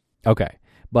 Texas. Okay.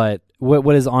 But what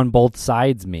does on both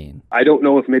sides mean? I don't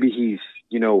know if maybe he's,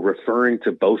 referring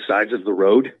to both sides of the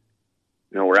road.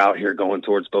 We're out here going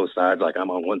towards both sides, like I'm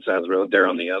on one side of the road, they're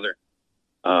on the other.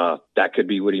 That could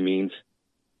be what he means.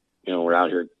 We're out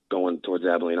here going towards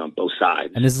Abilene on both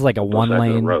sides. And this is like a one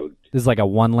lane road. This is like a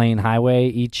 1-lane highway.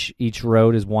 Each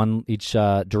road is each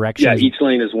direction. Yeah, each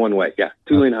lane is one way. Yeah,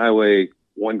 2-lane highway,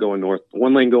 one going north,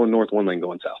 1 lane going north, 1 lane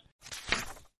going south.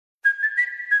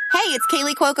 Hey, it's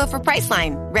Kaylee Cuoco for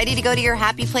Priceline. Ready to go to your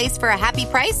happy place for a happy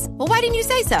price? Well, why didn't you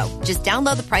say so? Just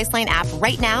download the Priceline app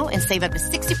right now and save up to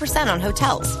 60% on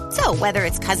hotels. So whether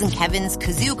it's Cousin Kevin's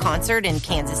Kazoo Concert in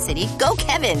Kansas City, go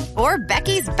Kevin, or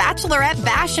Becky's Bachelorette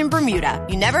Bash in Bermuda,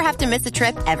 you never have to miss a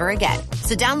trip ever again.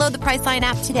 So download the Priceline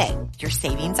app today. Your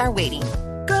savings are waiting.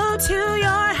 Go to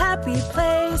your happy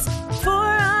place for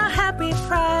a happy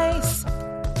price.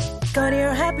 Go to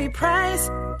your happy price,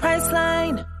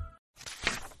 Priceline.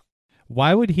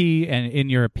 Why would he, and in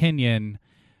your opinion,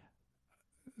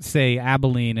 say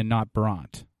Abilene and not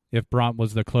Bront if Bront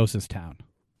was the closest town?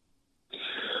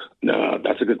 No,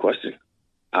 that's a good question.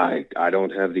 I don't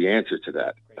have the answer to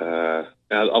that.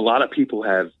 A lot of people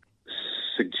have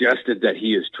suggested that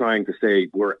he is trying to say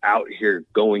we're out here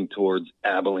going towards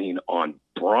Abilene on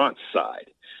Bront's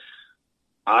side.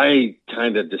 I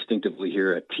kind of distinctively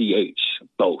hear a TH,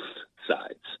 both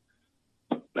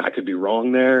sides. I could be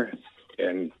wrong there,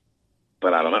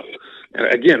 but I don't know.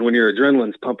 And again, when your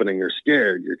adrenaline's pumping and you're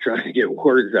scared, you're trying to get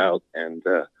words out, and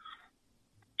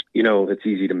it's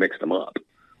easy to mix them up.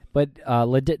 But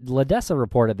Ledessa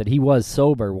reported that he was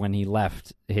sober when he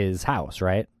left his house,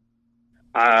 right?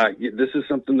 This is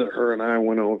something that her and I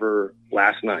went over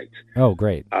last night. Oh,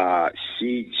 great.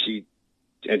 She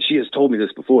has told me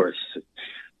this before. She said,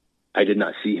 I did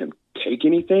not see him take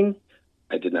anything.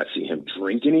 I did not see him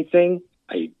drink anything.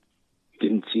 I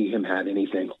didn't see him have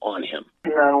anything on him.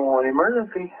 911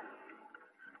 emergency.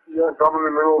 Yes, I'm in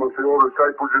the middle of the field. The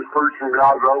tape was just pushing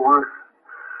guys over.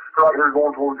 Right here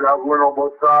going towards Abilene on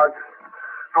both sides.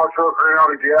 My truck ran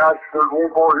out of gas. There's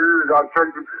one car here. I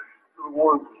checked it to the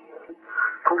woods.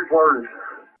 Please hurry.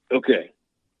 Okay.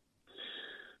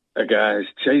 A guy's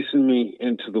chasing me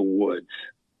into the woods.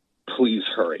 Please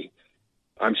hurry.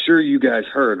 I'm sure you guys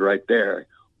heard right there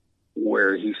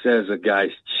where he says a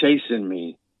guy's chasing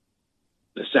me.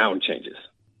 The sound changes.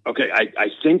 Okay, I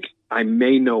think I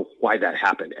may know why that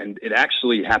happened. And it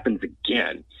actually happens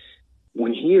again.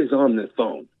 When he is on the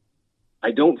phone,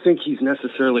 I don't think he's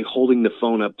necessarily holding the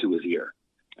phone up to his ear.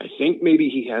 I think maybe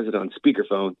he has it on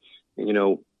speakerphone.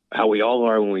 And how we all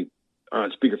are when we are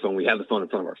on speakerphone, we have the phone in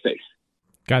front of our face.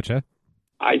 Gotcha.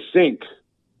 I think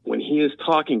when he is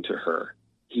talking to her,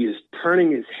 he is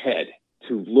turning his head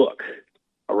to look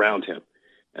around him.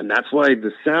 And that's why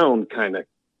the sound kind of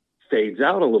fades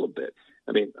out a little bit.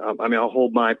 I'll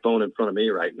hold my phone in front of me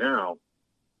right now,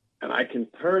 and I can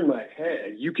turn my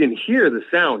head. You can hear the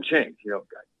sound change.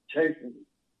 Chasing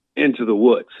into the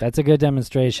woods. That's a good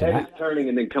demonstration. Head is turning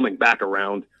and then coming back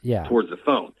around towards the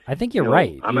phone. I think you're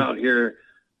right. I'm out here.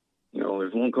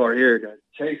 There's one car here, guys,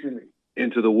 chasing me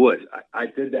into the woods. I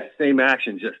did that same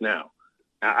action just now.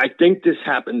 I think this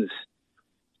happens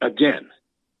again,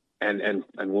 and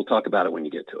we'll talk about it when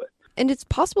you get to it. And it's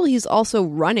possible he's also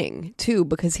running, too,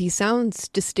 because he sounds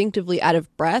distinctively out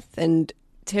of breath. And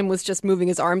Tim was just moving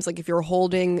his arms. Like if you're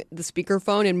holding the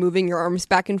speakerphone and moving your arms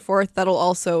back and forth, that'll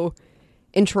also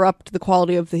interrupt the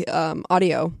quality of the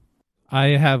audio. I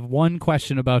have one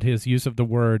question about his use of the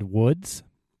word woods.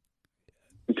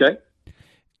 Okay.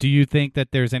 Do you think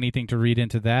that there's anything to read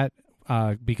into that?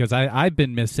 Because I've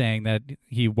been missaying that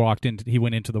he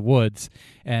went into the woods,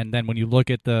 and then when you look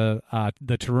at the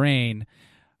terrain,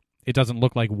 it doesn't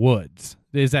look like woods.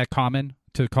 Is that common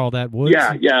to call that woods?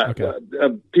 Yeah. Okay.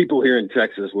 People here in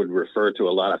Texas would refer to a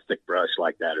lot of thick brush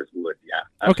like that as wood.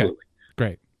 Yeah, absolutely. Okay,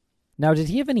 great. Now, did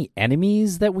he have any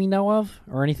enemies that we know of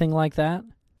or anything like that?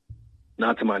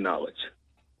 Not to my knowledge.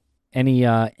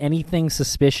 Anything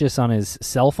suspicious on his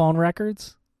cell phone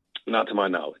records? Not to my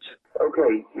knowledge.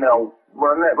 Okay, now,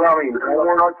 when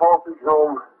we're not talking to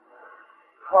him,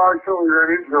 I saw you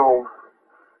ran into him.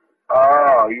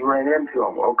 Ah, you ran into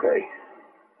him, okay.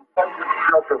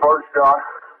 That's the first guy.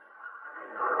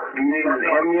 You need an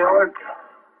ambulance?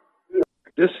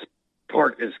 This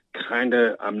part is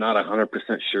I'm not 100%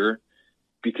 sure,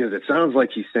 because it sounds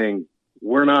like he's saying,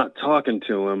 we're not talking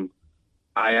to him.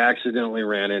 I accidentally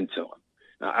ran into him.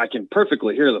 Now, I can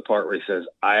perfectly hear the part where he says,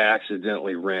 I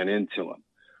accidentally ran into him.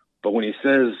 But when he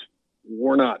says,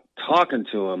 we're not talking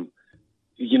to him,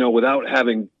 without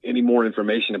having any more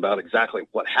information about exactly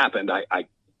what happened, I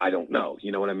I don't know.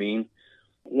 You know what I mean?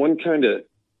 One kind of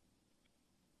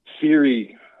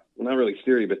theory, well, not really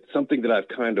theory, but something that I've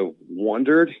kind of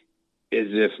wondered is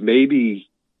if maybe,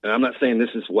 and I'm not saying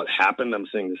this is what happened. I'm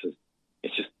saying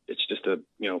it's just a,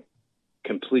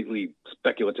 completely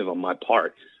speculative on my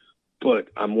part, but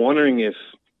I'm wondering if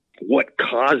what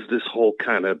caused this whole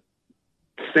kind of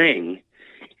thing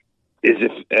is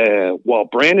if while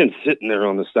Brandon's sitting there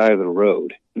on the side of the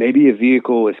road, maybe a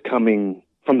vehicle is coming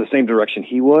from the same direction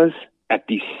he was. At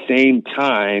the same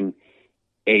time,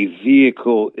 a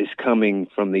vehicle is coming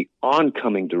from the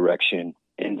oncoming direction.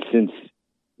 And since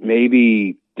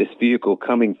maybe this vehicle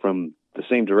coming from the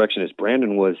same direction as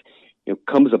Brandon was,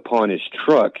 comes upon his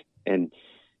truck and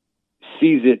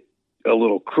sees it a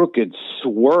little crooked,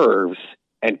 swerves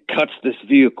and cuts this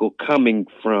vehicle coming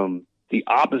from the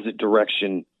opposite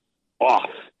direction off.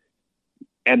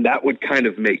 And that would kind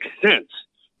of make sense.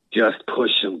 Just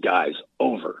push some guys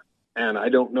over. And I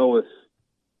don't know if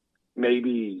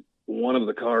maybe one of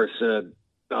the cars said,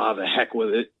 the heck with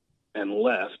it, and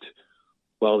left.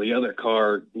 Well, the other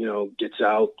car, gets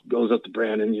out, goes up to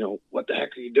Brandon, what the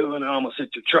heck are you doing? I almost hit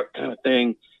your truck kind of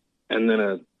thing. And then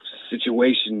a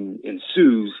situation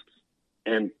ensues,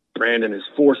 and Brandon is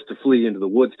forced to flee into the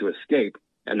woods to escape.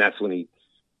 And that's when he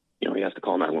has to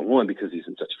call 911 because he's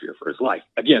in such fear for his life.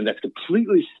 Again, that's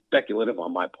completely speculative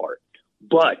on my part,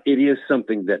 but it is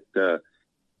something that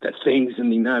things in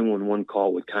the 911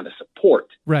 call would kind of support.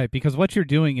 Right, because what you're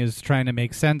doing is trying to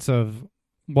make sense of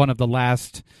one of the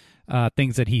last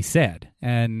things that he said,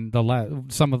 and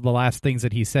some of the last things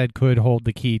that he said could hold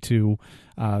the key to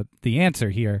the answer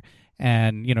here.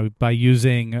 And, by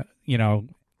using,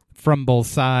 from both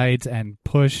sides and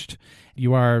pushed,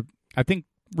 you are, I think,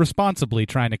 responsibly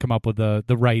trying to come up with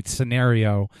the right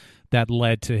scenario that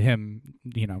led to him,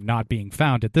 not being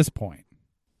found at this point.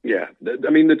 Yeah.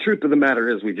 The truth of the matter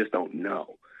is we just don't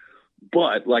know.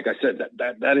 But like I said,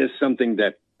 that is something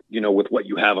that, with what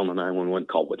you have on the 911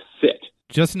 call would fit.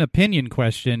 Just an opinion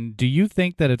question. Do you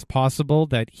think that it's possible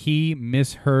that he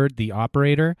misheard the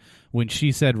operator when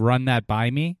she said, "Run that by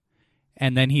me,"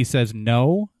 and then he says,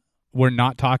 "No, we're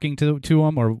not talking to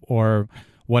him," or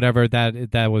whatever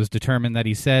that was determined that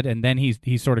he said, and then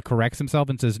he sort of corrects himself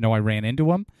and says, "No, I ran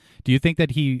into him"? Do you think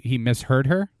that he misheard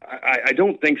her? I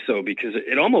don't think so, because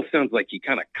it almost sounds like he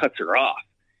kind of cuts her off.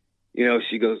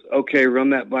 She goes, "Okay,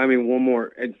 run that by me one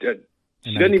more."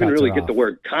 She doesn't even really get the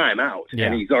word time out,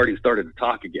 and he's already started to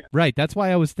talk again. Right. That's why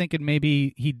I was thinking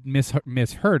maybe he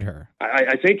misheard her.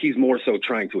 I think he's more so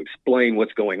trying to explain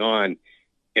what's going on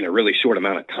in a really short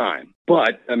amount of time.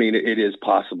 But, it is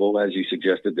possible, as you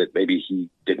suggested, that maybe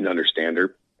he didn't understand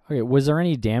her. Okay, was there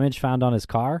any damage found on his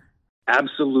car?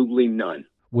 Absolutely none.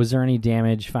 Was there any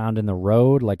damage found in the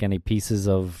road, like any pieces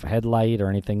of headlight or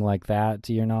anything like that,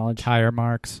 to your knowledge? Tire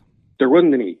marks? There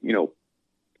wasn't any,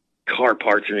 car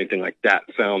parts or anything like that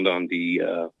found on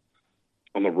the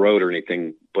road or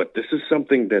anything. But this is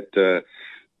something that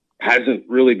hasn't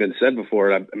really been said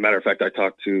before. As a matter of fact, I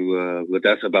talked to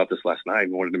Ledessa about this last night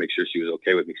and wanted to make sure she was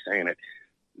okay with me saying it.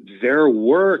 There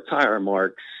were tire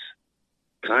marks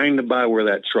kind of by where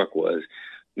that truck was.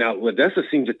 Now, Ledessa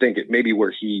seemed to think it maybe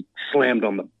where he slammed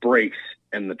on the brakes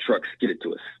and the truck skidded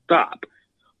to a stop.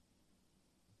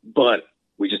 But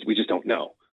we just don't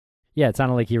know. Yeah, it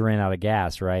sounded like he ran out of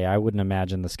gas, right? I wouldn't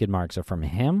imagine the skid marks are from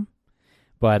him.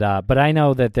 But I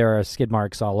know that there are skid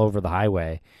marks all over the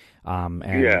highway. And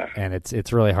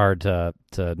it's really hard to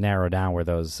narrow down where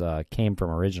those came from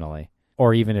originally,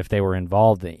 or even if they were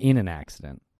involved in an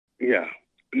accident. Yeah.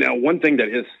 Now, one thing that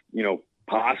is,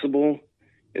 possible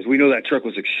is we know that truck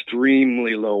was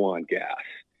extremely low on gas.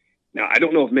 Now, I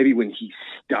don't know if maybe when he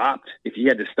stopped, if he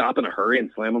had to stop in a hurry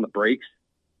and slam on the brakes,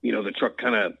 the truck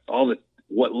kind of,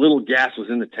 what little gas was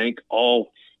in the tank,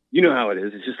 you know how it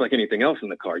is. It's just like anything else in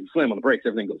the car. You slam on the brakes,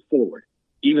 everything goes forward,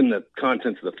 even the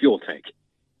contents of the fuel tank.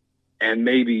 And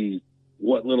maybe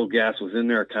what little gas was in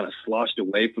there kind of sloshed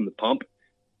away from the pump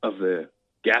of the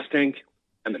gas tank,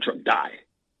 and the truck died.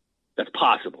 That's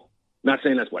possible. I'm not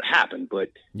saying that's what happened, but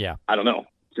yeah, I don't know.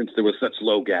 Since there was such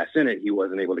low gas in it, he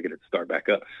wasn't able to get it to start back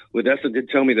up. Ledessa did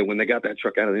tell me that when they got that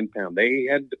truck out of the impound, they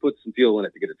had to put some fuel in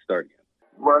it to get it started again.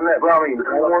 Run that by me.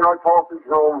 When I talked to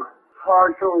him, I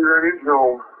told you ran into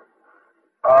him.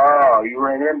 Oh, you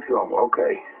ran into him.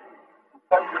 Okay.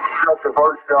 That's the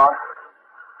first guy.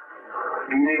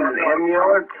 You need an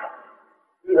ambulance?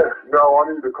 Yes. No,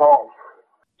 I need to call.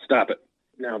 Stop it.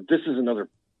 Now, this is another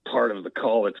part of the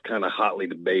call that's kind of hotly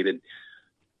debated.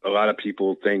 A lot of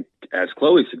people think, as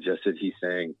Chloe suggested, he's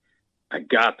saying, I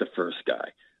got the first guy.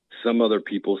 Some other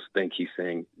people think he's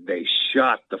saying they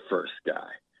shot the first guy.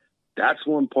 That's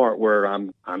one part where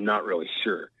I'm not really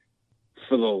sure.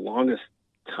 for the longest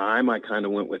time, I kind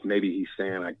of went with maybe he's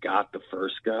saying I got the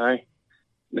first guy.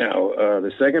 Now,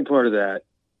 the second part of that,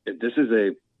 this is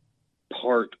a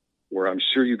part where I'm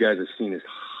sure you guys have seen is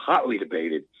hotly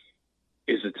debated,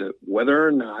 is whether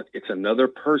or not it's another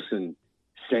person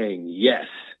saying yes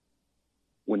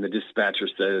when the dispatcher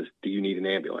says, do you need an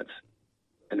ambulance?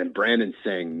 And then Brandon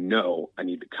saying, no, I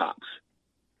need the cops.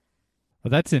 Well,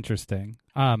 that's interesting.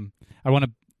 I want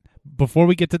to, before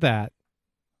we get to that,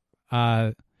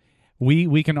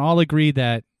 we can all agree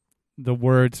that the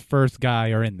words first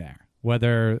guy are in there,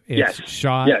 whether it's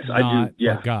shot, not,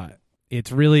 or got.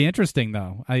 It's really interesting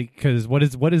though, because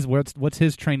what's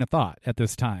his train of thought at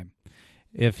this time?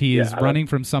 If he is running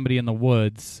from somebody in the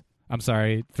woods,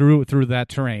 through that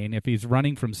terrain, if he's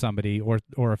running from somebody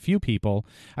or a few people,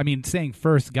 I mean, saying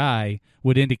first guy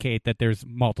would indicate that there's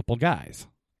multiple guys.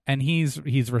 And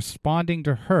he's responding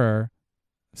to her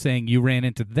saying you ran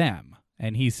into them,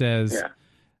 and he says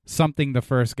something the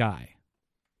first guy.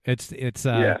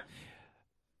 So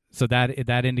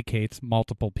that indicates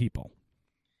multiple people.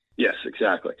 Yes,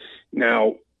 exactly.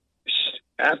 Now,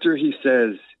 after he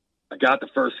says I got the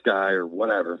first guy or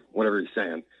whatever he's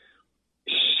saying,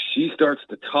 she starts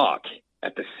to talk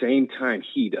at the same time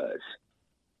he does,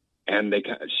 and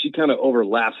she kind of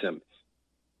overlaps him.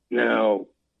 Now,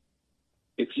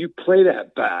 if you play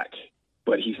that back,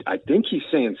 but I think he's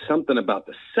saying something about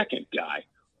the second guy,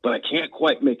 but I can't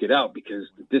quite make it out because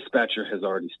the dispatcher has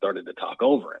already started to talk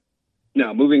over it.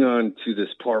 Now, moving on to this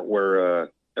part where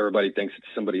everybody thinks it's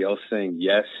somebody else saying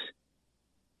yes,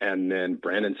 and then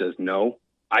Brandon says no.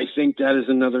 I think that is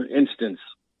another instance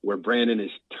where Brandon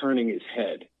is turning his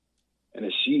head. And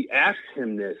as she asks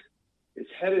him this, his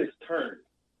head is turned.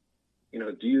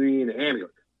 Do you need an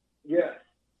ambulance? Yes.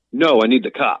 No, I need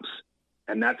the cops.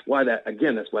 And that's why that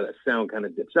sound kind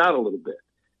of dips out a little bit.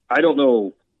 I don't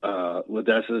know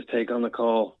Ledessa's take on the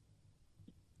call,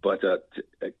 but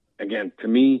again, to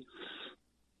me,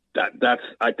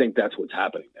 I think that's what's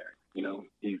happening there.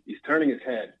 He's turning his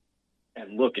head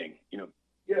and looking.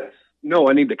 Yes. No,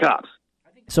 I need the cops.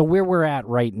 So where we're at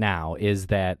right now is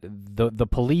that the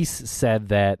police said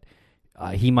that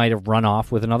he might have run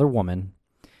off with another woman,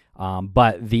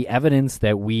 but the evidence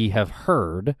that we have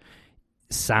heard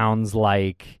sounds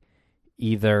like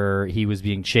either he was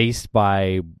being chased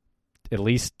by at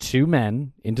least two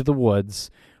men into the woods,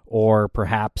 or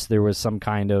perhaps there was some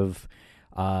kind of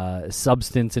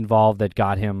substance involved that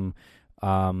got him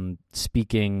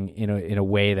speaking in a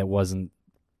way that wasn't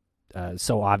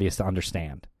so obvious to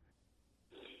understand.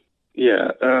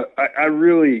 Yeah, I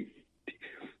really,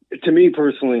 to me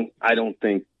personally, I don't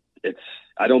think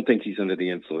he's under the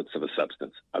influence of a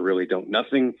substance. I really don't.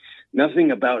 Nothing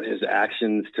about his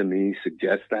actions to me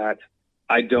suggests that.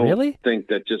 I don't think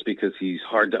that just because he's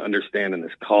hard to understand in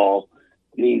this call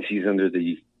means he's under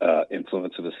the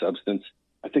influence of a substance.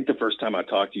 I think the first time I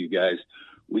talked to you guys,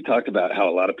 we talked about how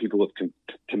a lot of people have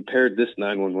compared this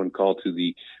 911 call to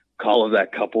the call of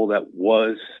that couple that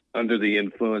was under the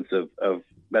influence of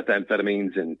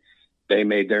methamphetamines, and they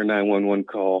made their 911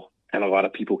 call. And a lot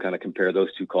of people kind of compare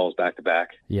those two calls back to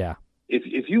back. Yeah.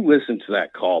 If you listen to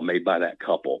that call made by that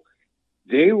couple,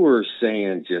 they were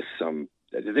saying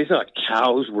they thought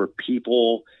cows were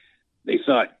people. They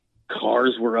thought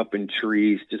cars were up in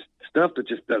trees, just stuff that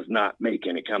just does not make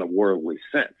any kind of worldly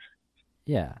sense.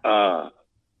 Yeah.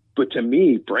 But to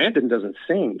me, Brandon doesn't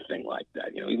say anything like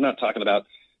that. He's not talking about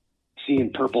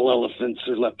seeing purple elephants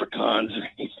or leprechauns or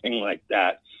anything like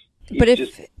that. But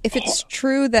if it's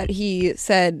true that he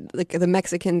said, like, the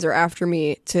Mexicans are after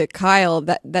me to Kyle,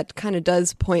 that kind of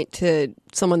does point to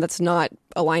someone that's not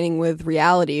aligning with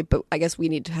reality. But I guess we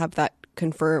need to have that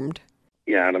confirmed.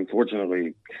 Yeah, and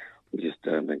unfortunately, we just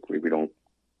think we don't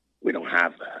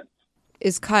have that.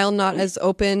 Is Kyle not as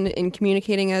open in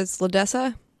communicating as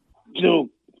Ledessa?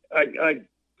 I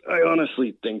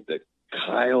honestly think that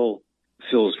Kyle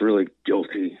feels really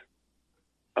guilty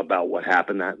about what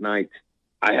happened that night.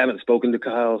 I haven't spoken to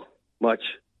Kyle much,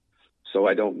 so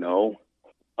I don't know.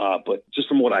 But just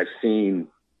from what I've seen,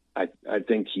 I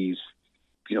think he's,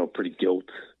 pretty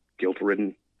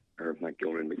guilt-ridden, or not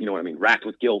guilt-ridden, but you know what I mean, racked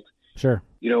with guilt. Sure.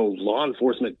 Law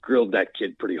enforcement grilled that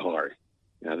kid pretty hard.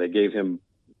 They gave him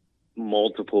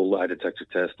multiple lie detector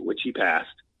tests, which he passed.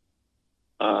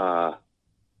 And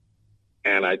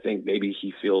I think maybe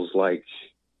he feels like,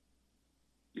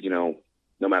 no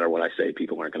matter what I say,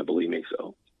 people aren't going to believe me,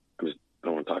 so I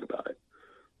don't want to talk about it.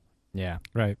 Yeah.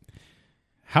 Right.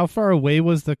 How far away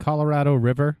was the Colorado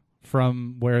River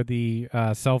from where the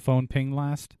cell phone pinged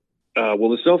last?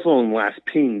 Well, the cell phone last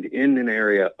pinged in an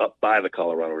area up by the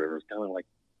Colorado River. It's kind of like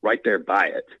right there by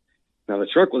it. Now, the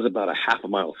truck was about a half a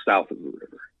mile south of the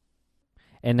river.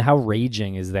 And how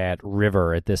raging is that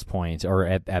river at this point, or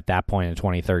at that point in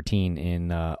 2013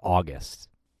 in August?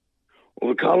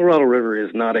 Well, the Colorado River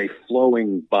is not a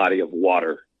flowing body of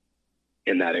water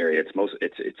in that area.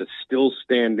 It's a still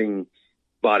standing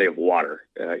body of water.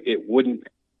 It wouldn't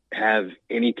have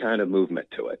any kind of movement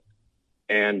to it.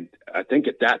 And I think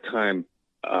at that time,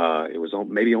 it was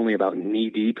maybe only about knee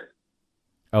deep.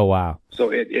 Oh, wow. So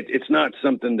it's not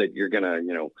something that you're going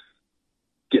to,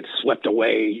 get swept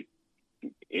away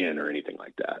in or anything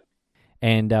like that.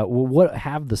 And what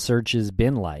have the searches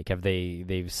been like? Have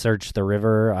they've searched the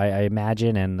river, I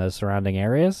imagine, and the surrounding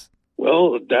areas?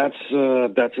 Well, that's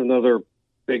another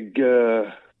big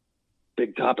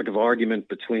topic of argument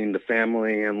between the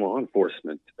family and law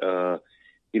enforcement.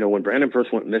 When Brandon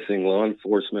first went missing, law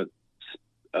enforcement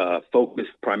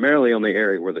focused primarily on the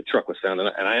area where the truck was found.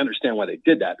 And I understand why they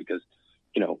did that because,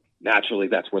 naturally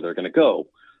that's where they're going to go,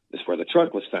 is where the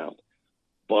truck was found.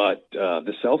 But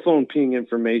the cell phone ping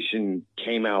information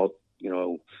came out,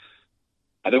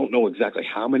 I don't know exactly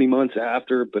how many months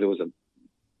after, but it was a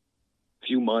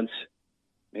few months,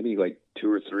 maybe like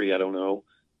 2 or 3, I don't know.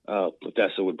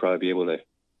 Odessa would probably be able to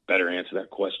better answer that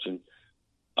question.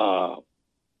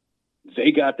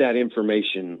 They got that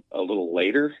information a little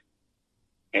later,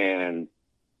 and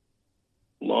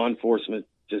law enforcement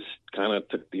just kind of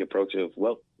took the approach of,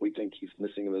 well, we think he's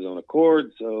missing of his own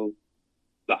accord, so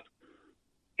stop.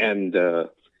 And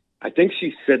I think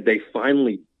she said they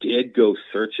finally did go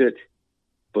search it,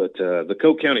 but the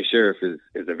Coke County Sheriff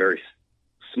is a very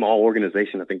small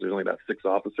organization. I think there's only about 6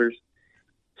 officers.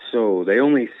 So they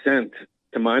only sent,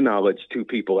 to my knowledge, 2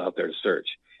 people out there to search.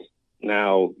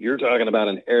 Now, you're talking about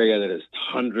an area that is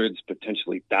hundreds,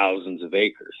 potentially thousands of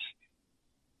acres.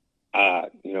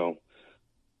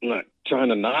 I'm not trying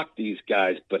to knock these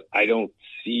guys, but I don't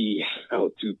see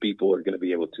how 2 people are going to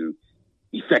be able to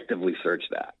effectively search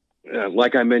that.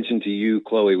 Like I mentioned to you,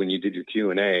 Chloe, when you did your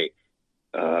Q&A,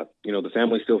 the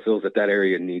family still feels that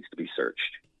area needs to be searched.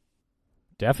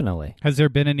 Definitely. Has there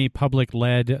been any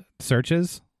public-led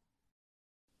searches?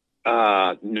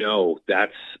 No,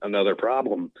 that's another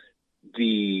problem.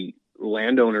 The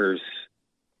landowners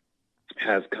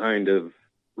have kind of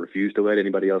refused to let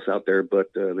anybody else out there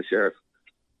but the sheriff.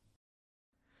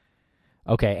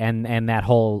 Okay, and that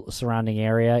whole surrounding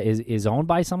area is owned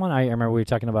by someone? I remember we were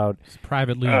talking about it's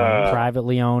privately owned.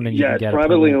 Privately owned, and you can get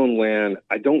privately owned land.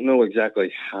 I don't know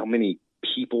exactly how many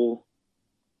people.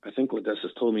 I think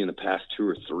Odessa's told me in the past 2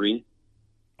 or 3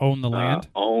 own the land.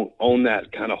 Own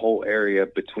that kind of whole area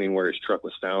between where his truck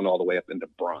was found all the way up into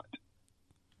Bront.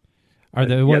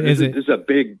 This is a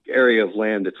big area of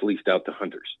land that's leased out to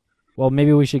hunters. Well,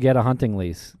 maybe we should get a hunting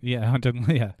lease. Yeah,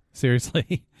 Yeah,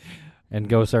 seriously. And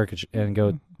go search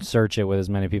it with as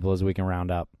many people as we can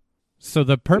round up. So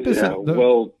the purpose of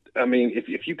well, I mean,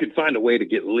 if you could find a way to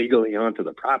get legally onto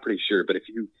the property, sure. But if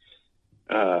you,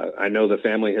 I know the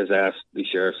family has asked the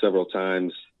sheriff several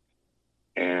times,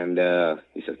 and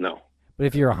he says no. But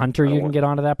if you're a hunter, you can get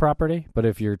onto that property. But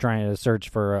if you're trying to search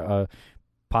for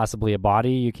possibly a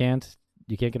body, you can't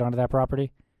get onto that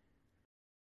property.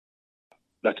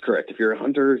 That's correct. If you're a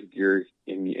hunter,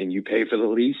 and you pay for the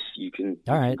lease, you can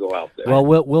go out there.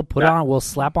 Well, we'll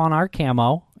slap on our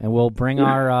camo, and we'll bring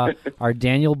our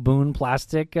Daniel Boone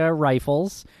plastic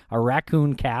rifles, our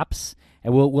raccoon caps,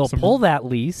 and we'll pull that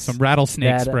lease, some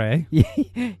rattlesnake spray.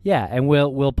 Yeah, and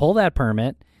we'll pull that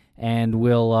permit, and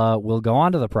we'll go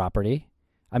onto the property.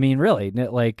 I mean, really,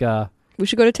 like we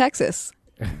should go to Texas.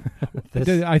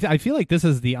 I feel like this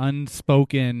is the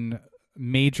unspoken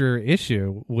major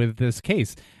issue with this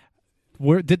case.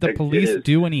 Did the police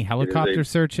do any helicopter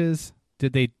searches?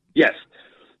 Did they? Yes.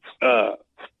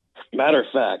 Matter of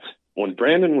fact, when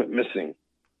Brandon went missing,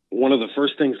 one of the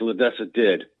first things Odessa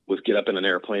did was get up in an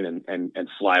airplane and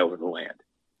fly over the land.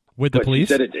 With the police?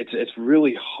 He said it's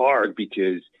really hard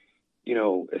because,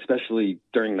 especially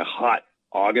during the hot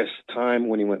August time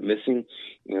when he went missing,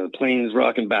 the plane's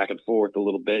rocking back and forth a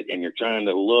little bit, and you're trying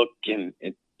to look, and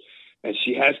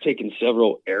she has taken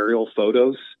several aerial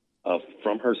photos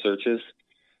from her searches,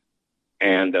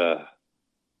 and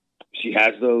she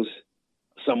has those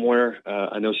somewhere.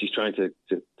 I know she's trying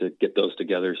to get those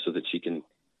together so that she can.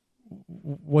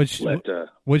 Was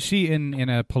she in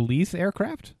a police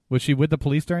aircraft? Was she with the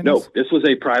police during this? No, this was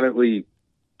a privately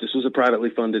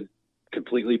funded,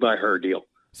 completely by her deal.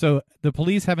 So the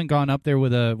police haven't gone up there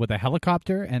with a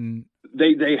helicopter, and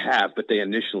they have, but they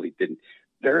initially didn't.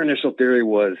 Their initial theory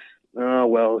was, oh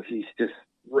well, he's just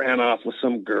ran off with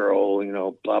some girl,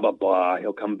 blah blah blah.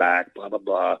 He'll come back, blah blah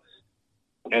blah.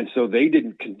 And so they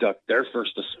didn't conduct their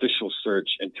first official search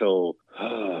until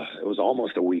it was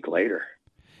almost a week later.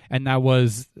 And that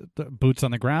was the boots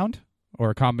on the ground?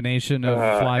 or a combination of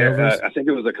flyovers? I think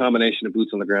it was a combination of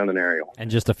boots on the ground and aerial. And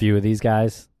just a few of these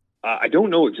guys? I don't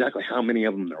know exactly how many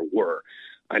of them there were.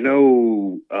 I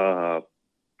know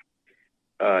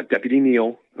Deputy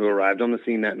Neal, who arrived on the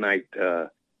scene that night,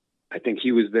 I think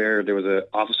he was there. There was an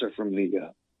officer from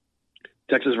the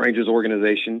Texas Rangers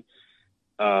organization.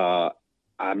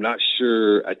 I'm not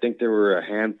sure. I think there were a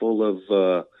handful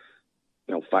of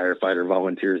firefighter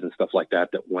volunteers and stuff like that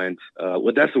went.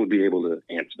 Ledessa would be able to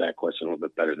answer that question a little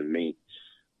bit better than me.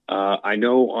 I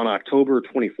know on October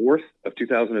 24th of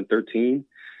 2013,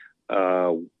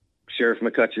 Sheriff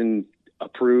McCutcheon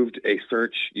approved a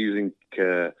search using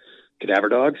cadaver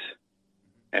dogs,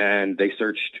 and they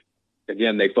searched.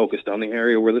 Again, they focused on the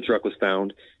area where the truck was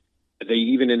found. They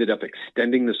even ended up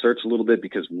extending the search a little bit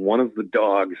because one of the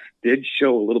dogs did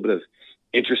show a little bit of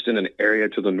interest in an area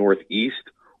to the northeast,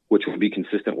 which would be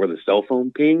consistent where the cell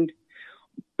phone pinged.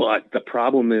 But the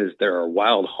problem is there are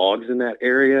wild hogs in that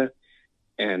area,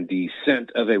 and the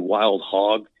scent of a wild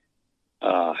hog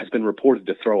has been reported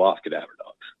to throw off cadaver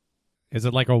dogs. Is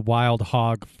it like a wild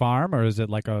hog farm, or is it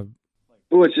like a...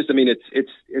 Well, it's just,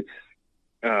 it's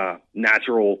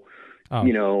natural,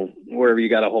 wherever you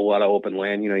got a whole lot of open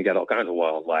land, you got all kinds of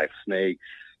wildlife, snakes,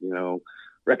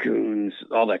 raccoons,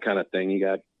 all that kind of thing. You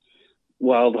got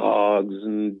wild hogs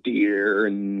and deer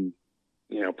and,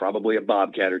 probably a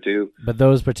bobcat or two. But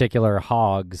those particular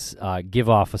hogs give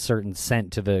off a certain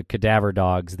scent to the cadaver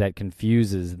dogs that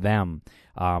confuses them,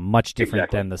 much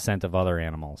different than the scent of other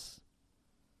animals.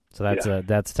 So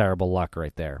that's terrible luck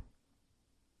right there.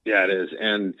 Yeah, it is.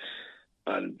 And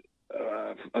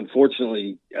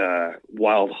unfortunately,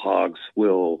 wild hogs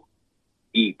will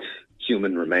eat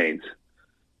human remains.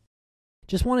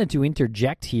 Just wanted to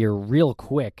interject here real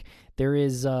quick. There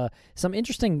is some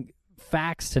interesting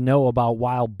facts to know about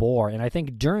wild boar, and I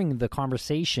think during the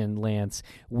conversation, Lance,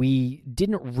 we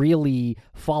didn't really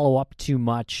follow up too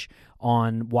much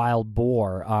on wild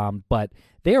boar, but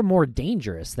they are more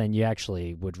dangerous than you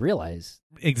actually would realize.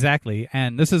 Exactly,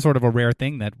 and this is sort of a rare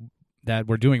thing that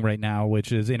we're doing right now,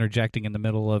 which is interjecting in the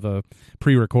middle of a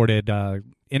pre-recorded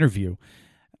interview.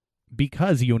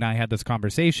 Because you and I had this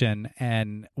conversation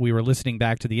and we were listening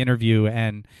back to the interview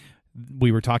and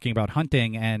we were talking about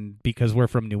hunting, and because we're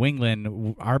from New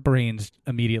England, our brains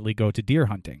immediately go to deer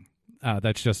hunting.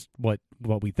 That's just what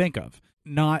we think of.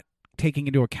 Not taking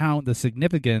into account the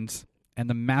significance and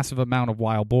the massive amount of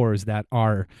wild boars that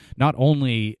are not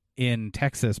only in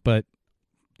Texas, but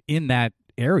in that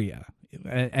area.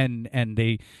 And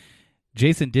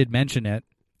Jason did mention it,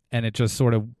 and it just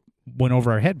sort of went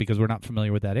over our head because we're not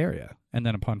familiar with that area. And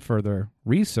then upon further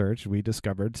research, we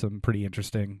discovered some pretty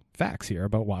interesting facts here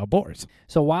about wild boars.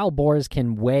 So wild boars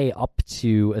can weigh up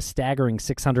to a staggering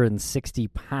 660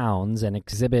 pounds and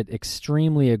exhibit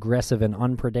extremely aggressive and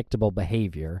unpredictable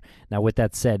behavior. Now, with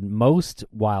that said, most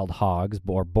wild hogs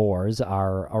or boars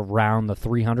are around the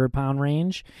 300-pound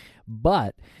range,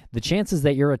 but the chances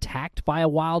that you're attacked by a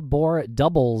wild boar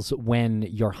doubles when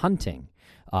you're hunting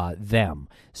them.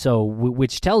 So,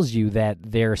 which tells you that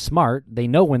they're smart, they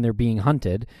know when they're being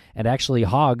hunted, and actually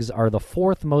hogs are the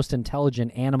fourth most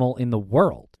intelligent animal in the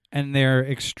world. And they're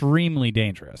extremely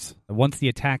dangerous. Once the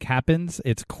attack happens,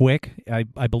 it's quick.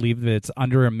 I believe that it's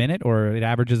under a minute, or it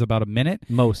averages about a minute.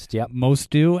 Most, yep. Most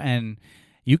do, and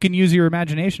you can use your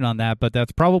imagination on that, but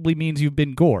that probably means you've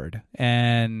been gored.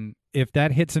 And if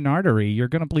that hits an artery, you're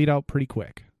going to bleed out pretty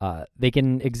quick. They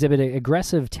can exhibit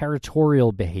aggressive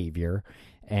territorial behavior,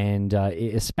 and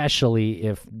especially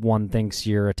if one thinks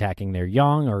you're attacking their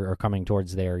young or coming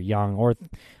towards their young, or,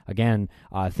 again,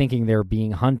 thinking they're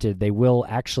being hunted, they will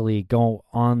actually go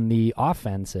on the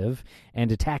offensive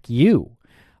and attack you.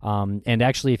 And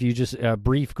actually, if you just a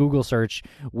brief Google search,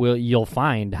 you'll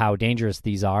find how dangerous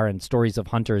these are and stories of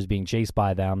hunters being chased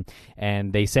by them.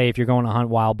 And they say if you're going to hunt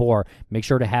wild boar, make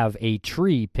sure to have a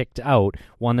tree picked out,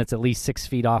 one that's at least 6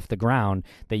 feet off the ground,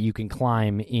 that you can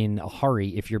climb in a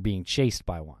hurry if you're being chased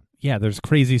by one. Yeah, there's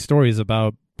crazy stories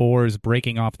about boars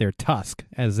breaking off their tusk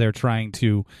as they're trying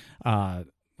to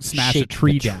smash Shake a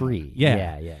tree the down. tree.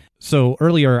 Yeah. Yeah. So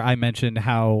earlier I mentioned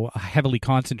how heavily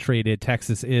concentrated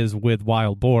Texas is with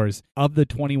wild boars. Of the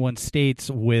 21 states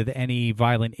with any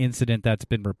violent incident that's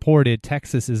been reported,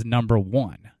 Texas is number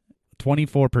one.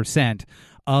 24%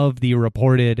 of the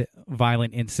reported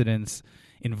violent incidents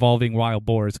involving wild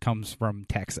boars comes from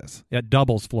Texas. It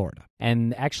doubles Florida.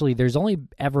 And actually, there's only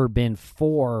ever been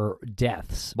 4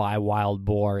 deaths by wild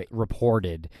boar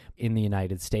reported in the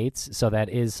United States. So that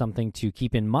is something to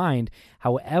keep in mind.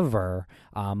 However,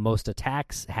 most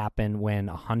attacks happen when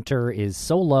a hunter is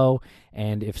solo,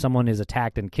 and if someone is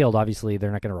attacked and killed, obviously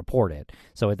they're not going to report it.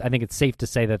 So I think it's safe to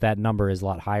say that number is a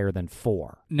lot higher than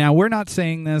 4. Now, we're not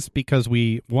saying this because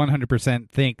we 100%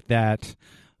 think that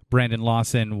Brandon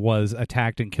Lawson was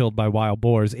attacked and killed by wild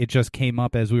boars. It just came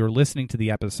up as we were listening to the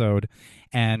episode,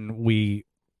 and we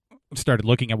started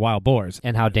looking at wild boars.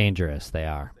 And how dangerous they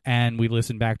are. And we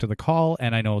listened back to the call,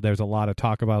 and I know there's a lot of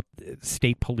talk about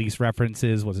state police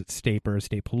references. Was it state or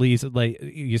state police? Like,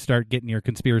 you start getting your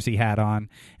conspiracy hat on,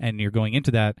 and you're going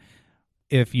into that.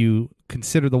 If you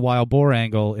consider the wild boar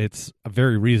angle, it's a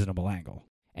very reasonable angle.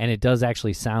 And it does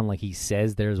actually sound like he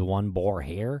says there's one boar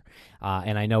here.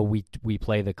 And I know we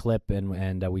play the clip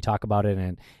and we talk about it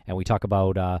and we talk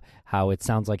about how it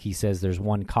sounds like he says there's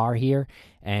one car here.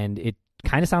 And it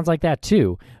kind of sounds like that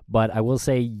too. But I will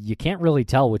say you can't really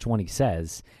tell which one he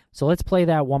says. So let's play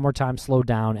that one more time, slow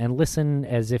down, and listen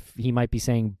as if he might be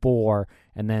saying boar,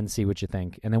 and then see what you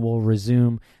think. And then we'll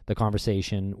resume the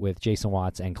conversation with Jason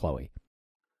Watts and Chloe.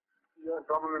 Yes,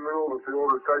 I'm in the middle of the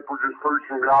field. The tape was just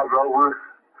pushing guys over.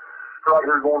 Right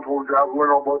here going towards Javelin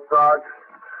on both sides.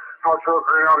 My truck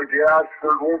ran out of gas.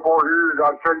 There's one car here. I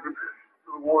checked it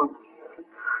to the woods.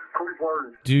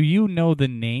 Do you know the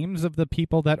names of the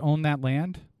people that own that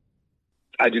land?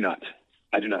 I do not.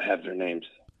 I do not have their names.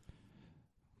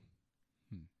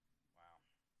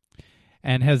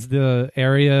 And has the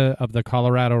area of the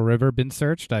Colorado River been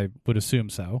searched? I would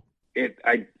assume so.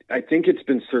 I think it's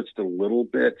been searched a little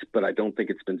bit, but I don't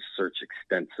think it's been searched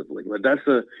extensively. But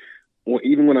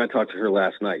even when I talked to her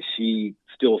last night, she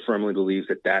still firmly believes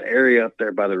that area up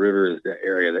there by the river is the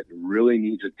area that really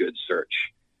needs a good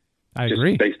search. I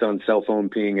agree. Based on cell phone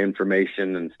ping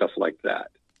information and stuff like that.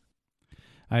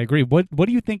 I agree. What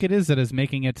do you think it is that is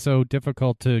making it so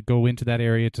difficult to go into that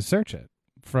area to search it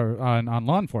on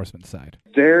law enforcement side?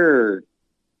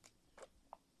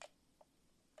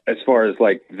 As far as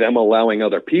like them allowing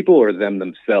other people or them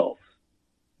themselves?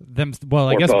 Well,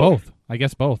 I guess both. I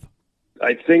guess both.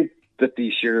 I think that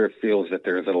the sheriff feels that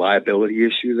there's a liability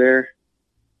issue there.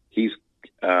 He's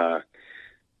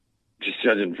just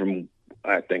judging from,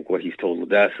 I think, what he's told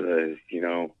Ledessa is,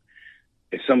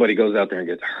 if somebody goes out there and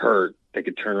gets hurt, they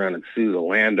could turn around and sue the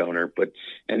landowner.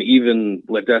 And even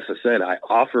Ledessa said, I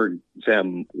offered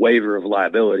them waiver of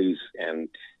liabilities and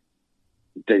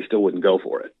they still wouldn't go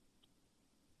for it.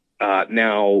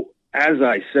 Now, as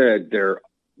I said,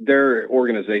 their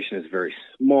organization is very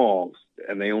small,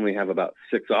 and they only have about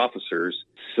 6 officers.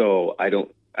 So I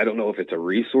don't know if it's a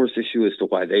resource issue as to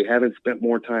why they haven't spent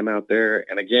more time out there.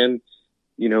 And again,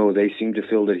 they seem to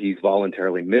feel that he's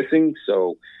voluntarily missing.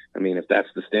 So, I mean, if that's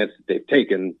the stance that they've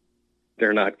taken,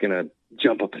 they're not going to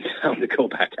jump up and down to go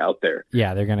back out there.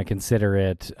 Yeah, they're going to consider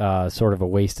it sort of a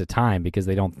waste of time because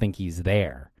they don't think he's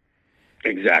there.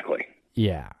 Exactly.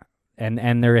 Yeah.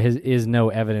 And there is no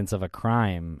evidence of a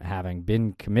crime having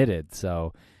been committed.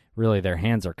 So really their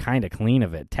hands are kind of clean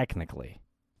of it, technically.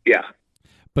 Yeah.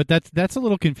 But that's a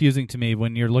little confusing to me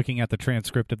when you're looking at the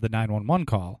transcript of the 911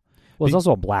 call. Well, it's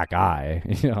also a black eye.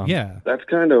 Yeah. That's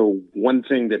kind of one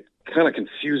thing that kind of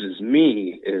confuses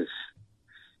me is,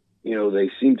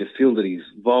 they seem to feel that he's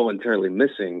voluntarily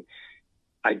missing.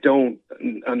 I don't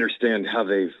understand how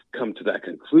they've come to that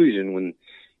conclusion when,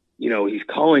 he's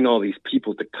calling all these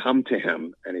people to come to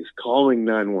him and he's calling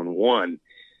 911.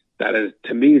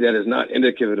 To me, that is not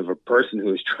indicative of a person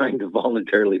who is trying to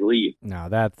voluntarily leave. No,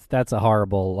 that's a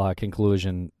horrible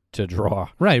conclusion to draw.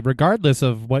 Right. Regardless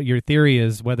of what your theory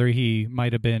is, whether he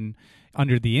might have been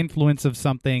under the influence of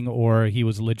something or he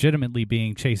was legitimately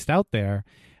being chased out there,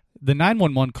 the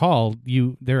 911 call,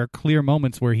 there are clear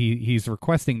moments where he's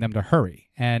requesting them to hurry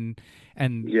and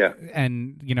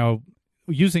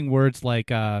using words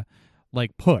like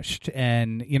pushed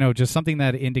and just something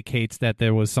that indicates that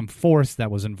there was some force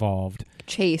that was involved.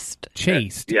 Chased.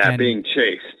 Yeah, being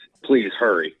chased. Please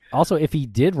hurry. Also, if he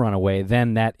did run away,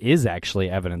 then that is actually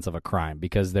evidence of a crime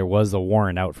because there was a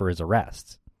warrant out for his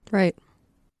arrest. Right.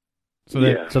 So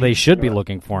they should be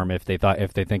looking for him if they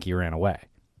think he ran away.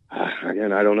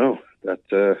 Again, I don't know. That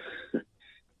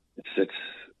it's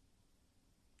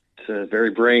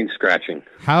very brain scratching.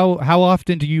 How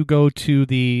often do you go to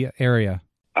the area?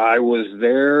 I was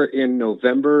there in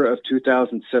November of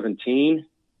 2017,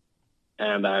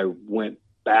 and I went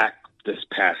back this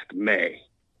past May.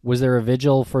 Was there a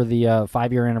vigil for the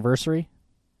 5-year anniversary?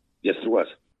 Yes, there was.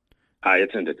 I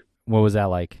attended. What was that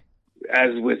like?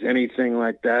 as with anything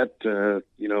like that,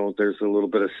 there's a little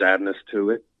bit of sadness to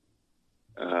it,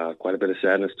 quite a bit of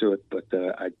sadness to it. But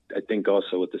I think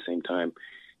also at the same time,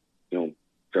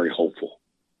 very hopeful.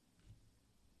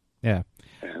 Yeah.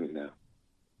 And,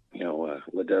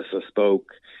 Ledessa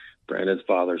spoke, Brandon's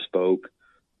father spoke,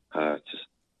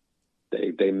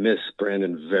 they miss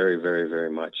Brandon very, very,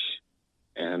 very much.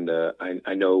 And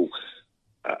I know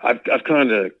I've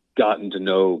kind of gotten to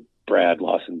know Brad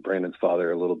Lawson, Brandon's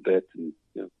father, a little bit, and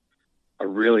I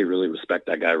really, really respect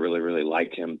that guy. I really, really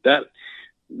like him. That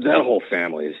whole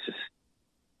family is just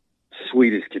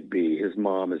sweet as could be. His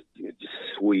mom is just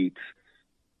sweet.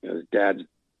 His dad's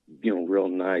real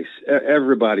nice.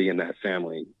 Everybody in that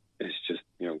family is just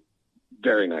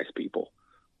very nice people.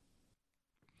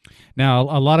 Now,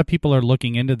 a lot of people are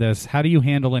looking into this. How do you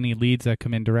handle any leads that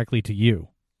come in directly to you?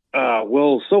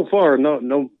 Well, so far,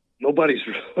 nobody's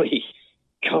really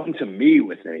come to me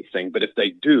with anything. But if they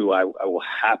do, I will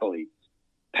happily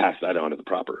pass that on to the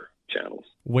proper channels.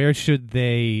 Where should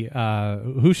they?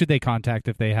 Who should they contact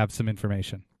if they have some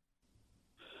information?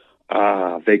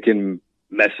 They can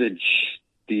message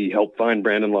the Help Find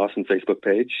Brandon Lawson Facebook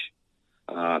page.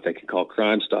 They can call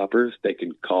Crime Stoppers. They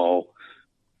can call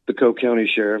the Coe County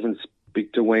Sheriff and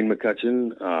speak to Wayne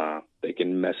McCutcheon. They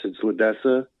can message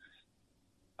Ledessa.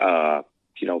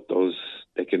 Those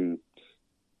they can.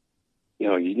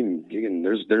 You can.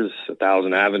 There's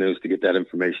 1,000 avenues to get that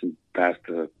information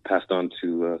passed on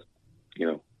to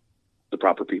the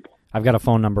proper people. I've got a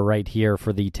phone number right here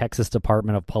for the Texas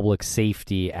Department of Public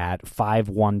Safety at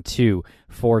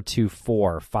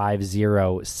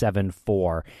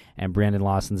 512-424-5074. And Brandon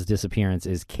Lawson's disappearance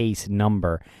is case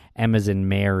number M as in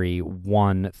Mary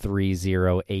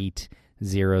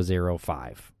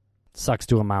 1308005. Sucks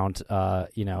to amount,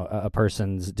 a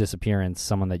person's disappearance,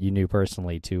 someone that you knew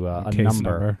personally, to a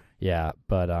number. Yeah,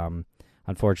 but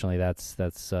unfortunately, that's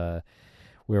where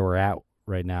we're at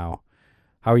right now.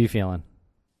 How are you feeling?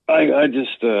 I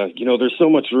just, there's so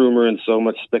much rumor and so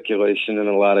much speculation and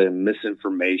a lot of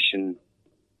misinformation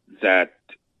that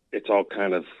it's all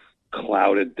kind of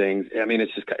clouded things. I mean,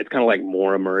 it's kind of like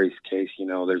Maura Murray's case.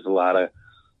 There's a lot of,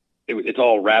 it's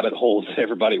all rabbit holes that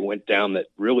everybody went down that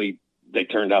really, they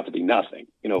turned out to be nothing.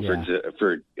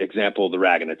 For example, the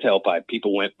rag and the tailpipe,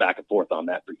 people went back and forth on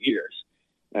that for years.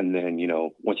 And then,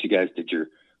 once you guys did your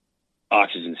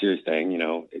oxygen series thing,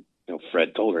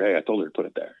 Fred told her, hey, I told her to put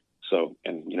it there. So,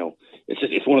 and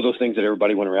it's one of those things that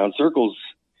everybody went around circles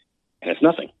and it's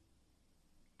nothing.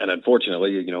 And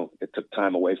unfortunately, it took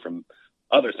time away from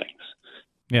other things.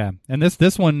 Yeah. And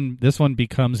this one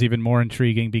becomes even more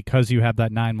intriguing because you have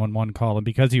that 911 call and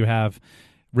because you have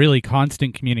really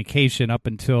constant communication up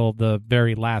until the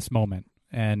very last moment.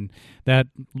 And that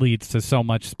leads to so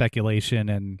much speculation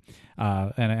and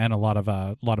a lot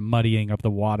of muddying of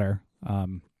the water.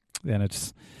 And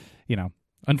it's,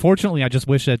 unfortunately, I just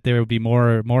wish that there would be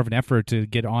more of an effort to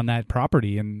get on that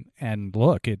property and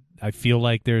look. I feel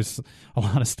like there's a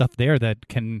lot of stuff there that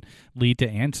can lead to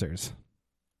answers.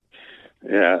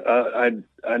 Yeah,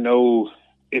 I know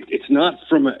it's not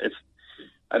from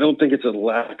I don't think it's a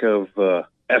lack of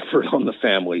effort on the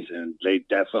families, and they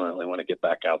definitely want to get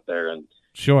back out there. And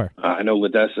sure, I know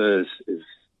Ledessa is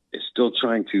still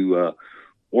trying to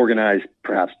organize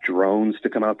perhaps drones to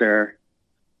come out there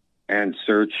and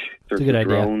search That's a good the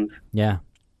idea. drones. Yeah.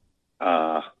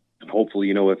 And hopefully,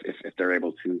 if they're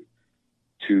able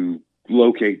to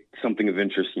locate something of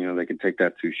interest, they can take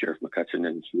that to Sheriff McCutcheon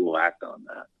and he will act on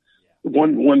that. Yeah.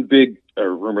 One big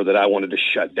rumor that I wanted to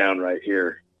shut down right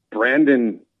here.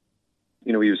 Brandon,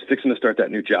 he was fixing to start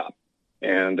that new job,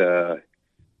 and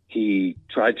he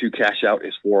tried to cash out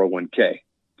his 401k.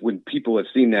 When people have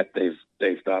seen that, they've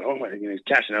thought, oh my, he's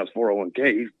cashing out his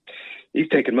 401k. He's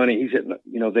taking money. He's hitting.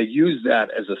 They use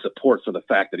that as a support for the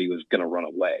fact that he was going to run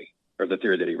away, or the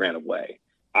theory that he ran away.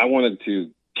 I wanted to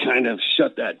kind of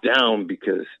shut that down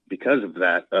because of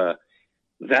that.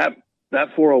 That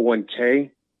 401k,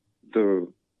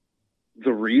 the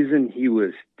reason he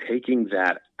was taking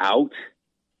that out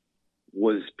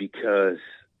was because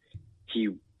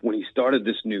when he started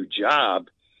this new job,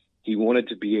 he wanted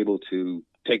to be able to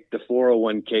take the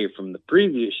 401k from the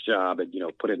previous job and,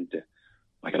 put it into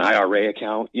like an IRA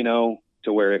account,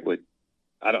 to where it would,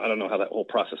 I don't know how that whole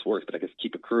process works, but I guess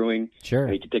keep accruing. Sure.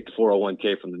 And he could take the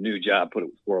 401k from the new job, put it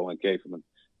with 401k from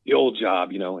the old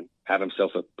job, and have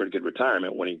himself a pretty good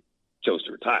retirement when he chose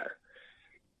to retire.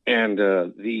 And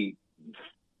the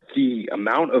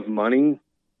amount of money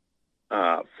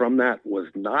from that was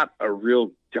not a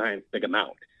real giant big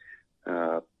amount.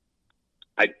 I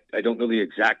don't know the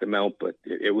exact amount, but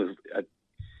it was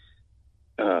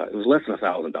less than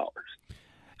 $1,000.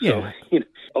 Yeah. So,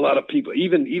 a lot of people,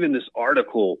 even this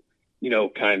article,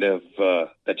 kind of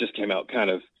that just came out, kind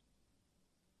of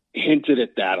hinted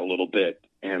at that a little bit,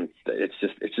 and it's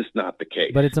just not the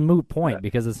case. But it's a moot point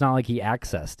because it's not like he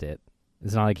accessed it.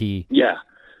 It's not like he, yeah.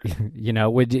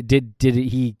 Did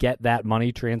he get that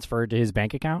money transferred to his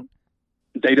bank account?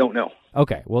 They don't know.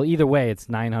 Okay, well, either way, it's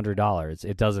 $900.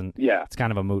 It doesn't. Yeah, it's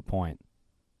kind of a moot point.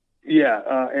 Yeah,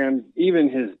 and even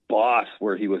his boss,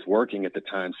 where he was working at the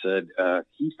time, said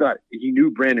he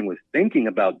knew Brandon was thinking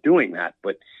about doing that,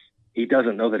 but he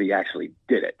doesn't know that he actually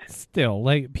did it. Still,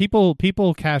 like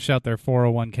people cash out their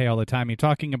 401k all the time. You're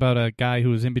talking about a guy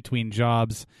who's in between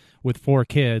jobs with 4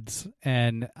 kids,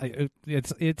 and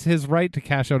it's his right to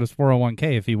cash out his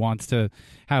 401k if he wants to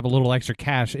have a little extra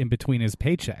cash in between his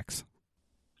paychecks.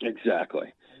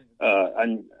 Exactly.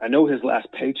 I know his last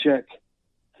paycheck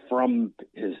from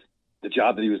the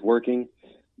job that he was working,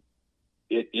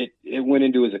 it went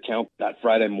into his account that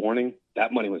Friday morning.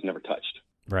 That money was never touched.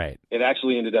 Right. It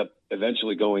actually ended up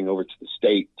eventually going over to the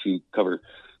state to cover,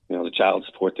 the child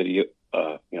support that he,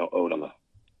 owed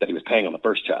that he was paying on the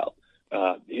first child.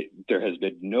 There has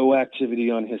been no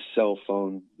activity on his cell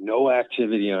phone, no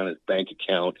activity on his bank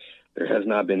account. There has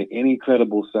not been any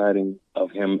credible sighting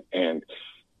of him, and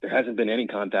there hasn't been any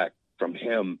contact from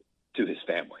him to his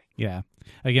family. Yeah.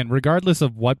 Again, regardless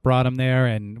of what brought him there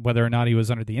and whether or not he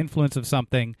was under the influence of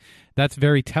something, that's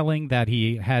very telling that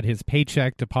he had his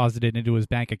paycheck deposited into his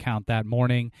bank account that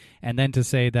morning. And then to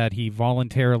say that he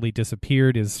voluntarily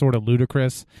disappeared is sort of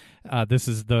ludicrous. This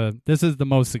is the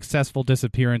most successful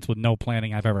disappearance with no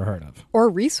planning I've ever heard of. Or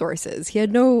resources. He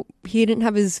didn't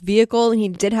have his vehicle, and he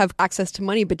did have access to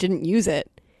money but didn't use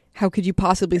it. How could you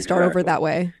possibly start over that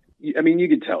way? I mean, you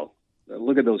could tell.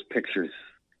 Look at those pictures.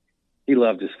 He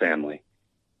loved his family.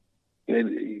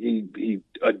 He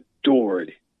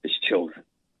adored his children.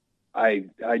 I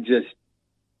just,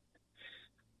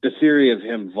 the theory of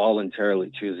him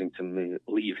voluntarily choosing to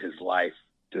leave his life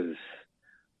does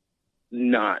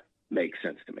not make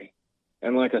sense to me.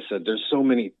 And like I said, there's so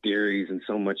many theories and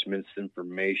so much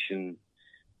misinformation.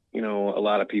 A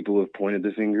lot of people have pointed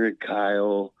the finger at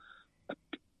Kyle.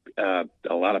 A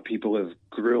lot of people have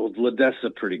grilled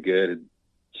LaDessa pretty good.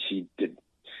 She did.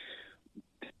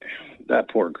 That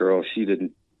poor girl, she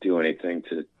didn't do anything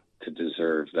to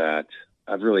deserve that.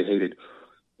 I've really hated,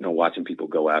 watching people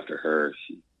go after her.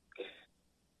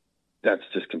 That's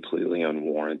just completely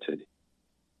unwarranted.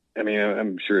 I mean,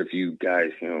 I'm sure if you guys,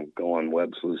 go on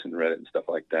Web Sleuths and Reddit and stuff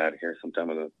like that here sometime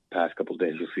in the past couple of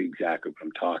days, you'll see exactly what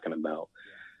I'm talking about.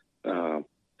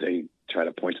 They try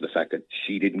to point to the fact that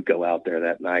she didn't go out there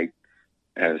that night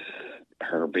as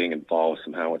her being involved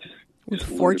somehow. With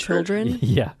 4 children?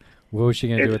 Yeah. What was she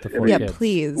going to do with the 4 kids? kids? Yeah,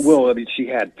 please. Well, I mean, she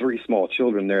had 3 small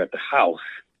children there at the house.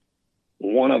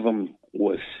 One of them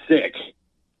was sick.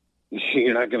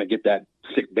 You're not going to get that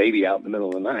sick baby out in the middle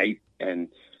of the night and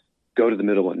go to the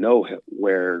middle of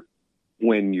nowhere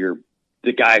when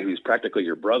the guy who's practically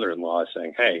your brother-in-law is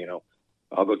saying, hey,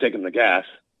 I'll go take him the gas.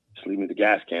 Just leave me the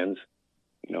gas cans.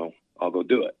 I'll go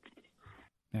do it.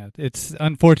 Yeah,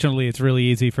 unfortunately it's really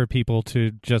easy for people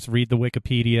to just read the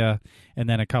Wikipedia and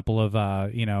then a couple of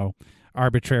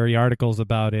arbitrary articles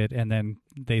about it, and then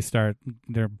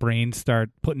their brains start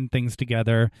putting things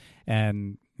together,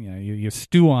 and you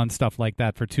stew on stuff like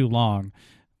that for too long,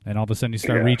 and all of a sudden you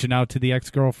start reaching out to the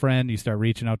ex-girlfriend, you start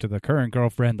reaching out to the current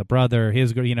girlfriend, the brother,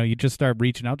 you just start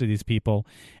reaching out to these people,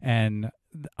 and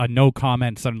a no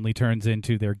comment suddenly turns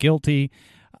into they're guilty.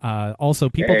 Also,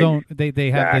 people don't. They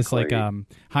have this like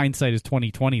hindsight is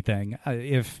 20/20 thing.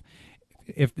 If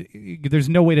there's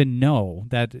no way to know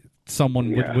that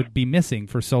someone would be missing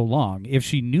for so long, if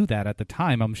she knew that at the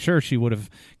time, I'm sure she would have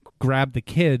grabbed the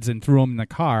kids and threw them in the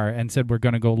car and said, "We're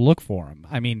going to go look for them."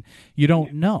 I mean, you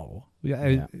don't know.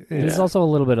 There's also a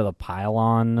little bit of the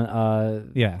pile-on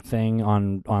thing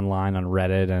online on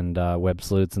Reddit and Web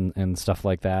Sleuths and stuff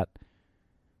like that.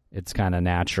 It's kind of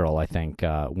natural, I think,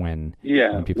 when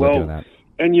people are doing that.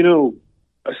 And,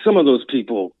 some of those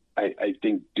people, I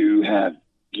think, do have,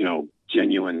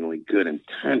 genuinely good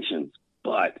intentions,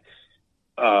 but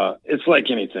it's like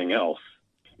anything else.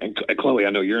 And Chloe, I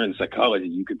know you're in psychology.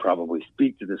 You could probably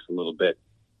speak to this a little bit.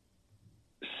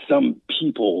 Some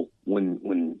people,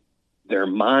 when their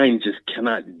mind just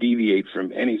cannot deviate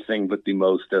from anything but the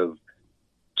most of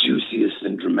juiciest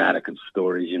and dramatic of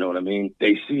stories, you know what I mean?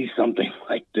 They see something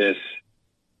like this,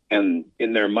 and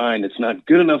in their mind, it's not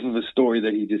good enough of a story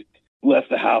that he just left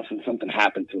the house and something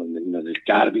happened to him. And, there's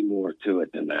got to be more to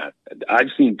it than that. I've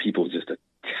seen people just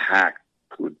attack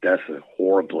LaDessa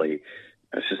horribly.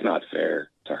 It's just not fair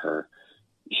to her.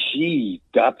 She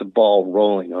got the ball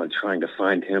rolling on trying to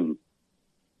find him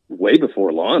way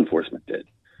before law enforcement did.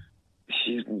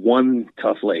 she's one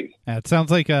tough lady. It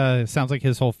sounds like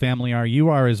his whole family are. You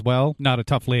are as well. Not a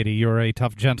tough lady. You're a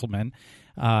tough gentleman.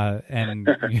 And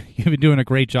you've been doing a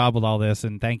great job with all this.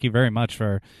 And thank you very much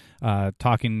for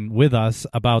talking with us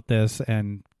about this.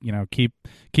 And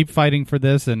keep fighting for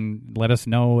this, and let us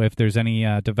know if there's any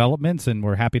developments. And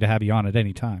we're happy to have you on at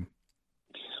any time.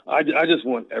 I just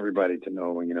want everybody to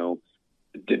know,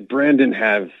 did Brandon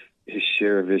have his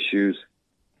share of issues?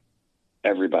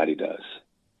 Everybody does.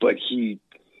 But he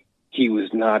was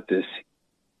not this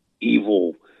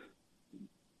evil,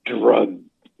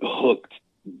 drug-hooked,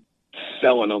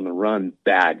 felon on the run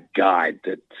bad guy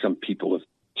that some people have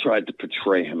tried to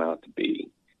portray him out to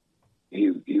be. He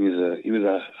was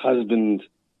a husband,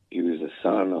 he was a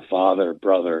son, a father,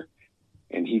 brother,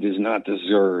 and he does not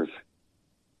deserve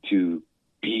to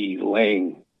be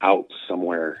laying out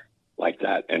somewhere like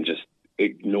that and just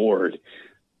ignored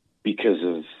because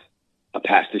of a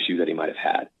past issue that he might have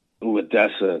had.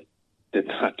 Ledessa did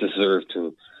not deserve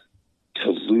to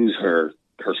lose her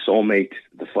soulmate,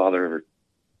 the father of her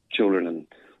children,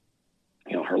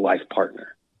 and her life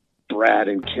partner. Brad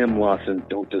and Kim Lawson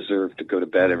don't deserve to go to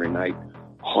bed every night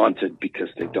haunted because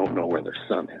they don't know where their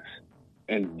son is.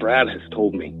 And Brad has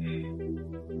told me,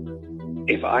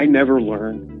 if I never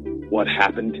learn what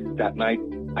happened that night,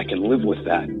 I can live with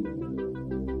that.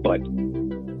 But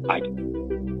I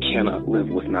cannot live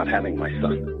with not having my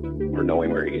son or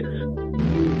knowing where he is.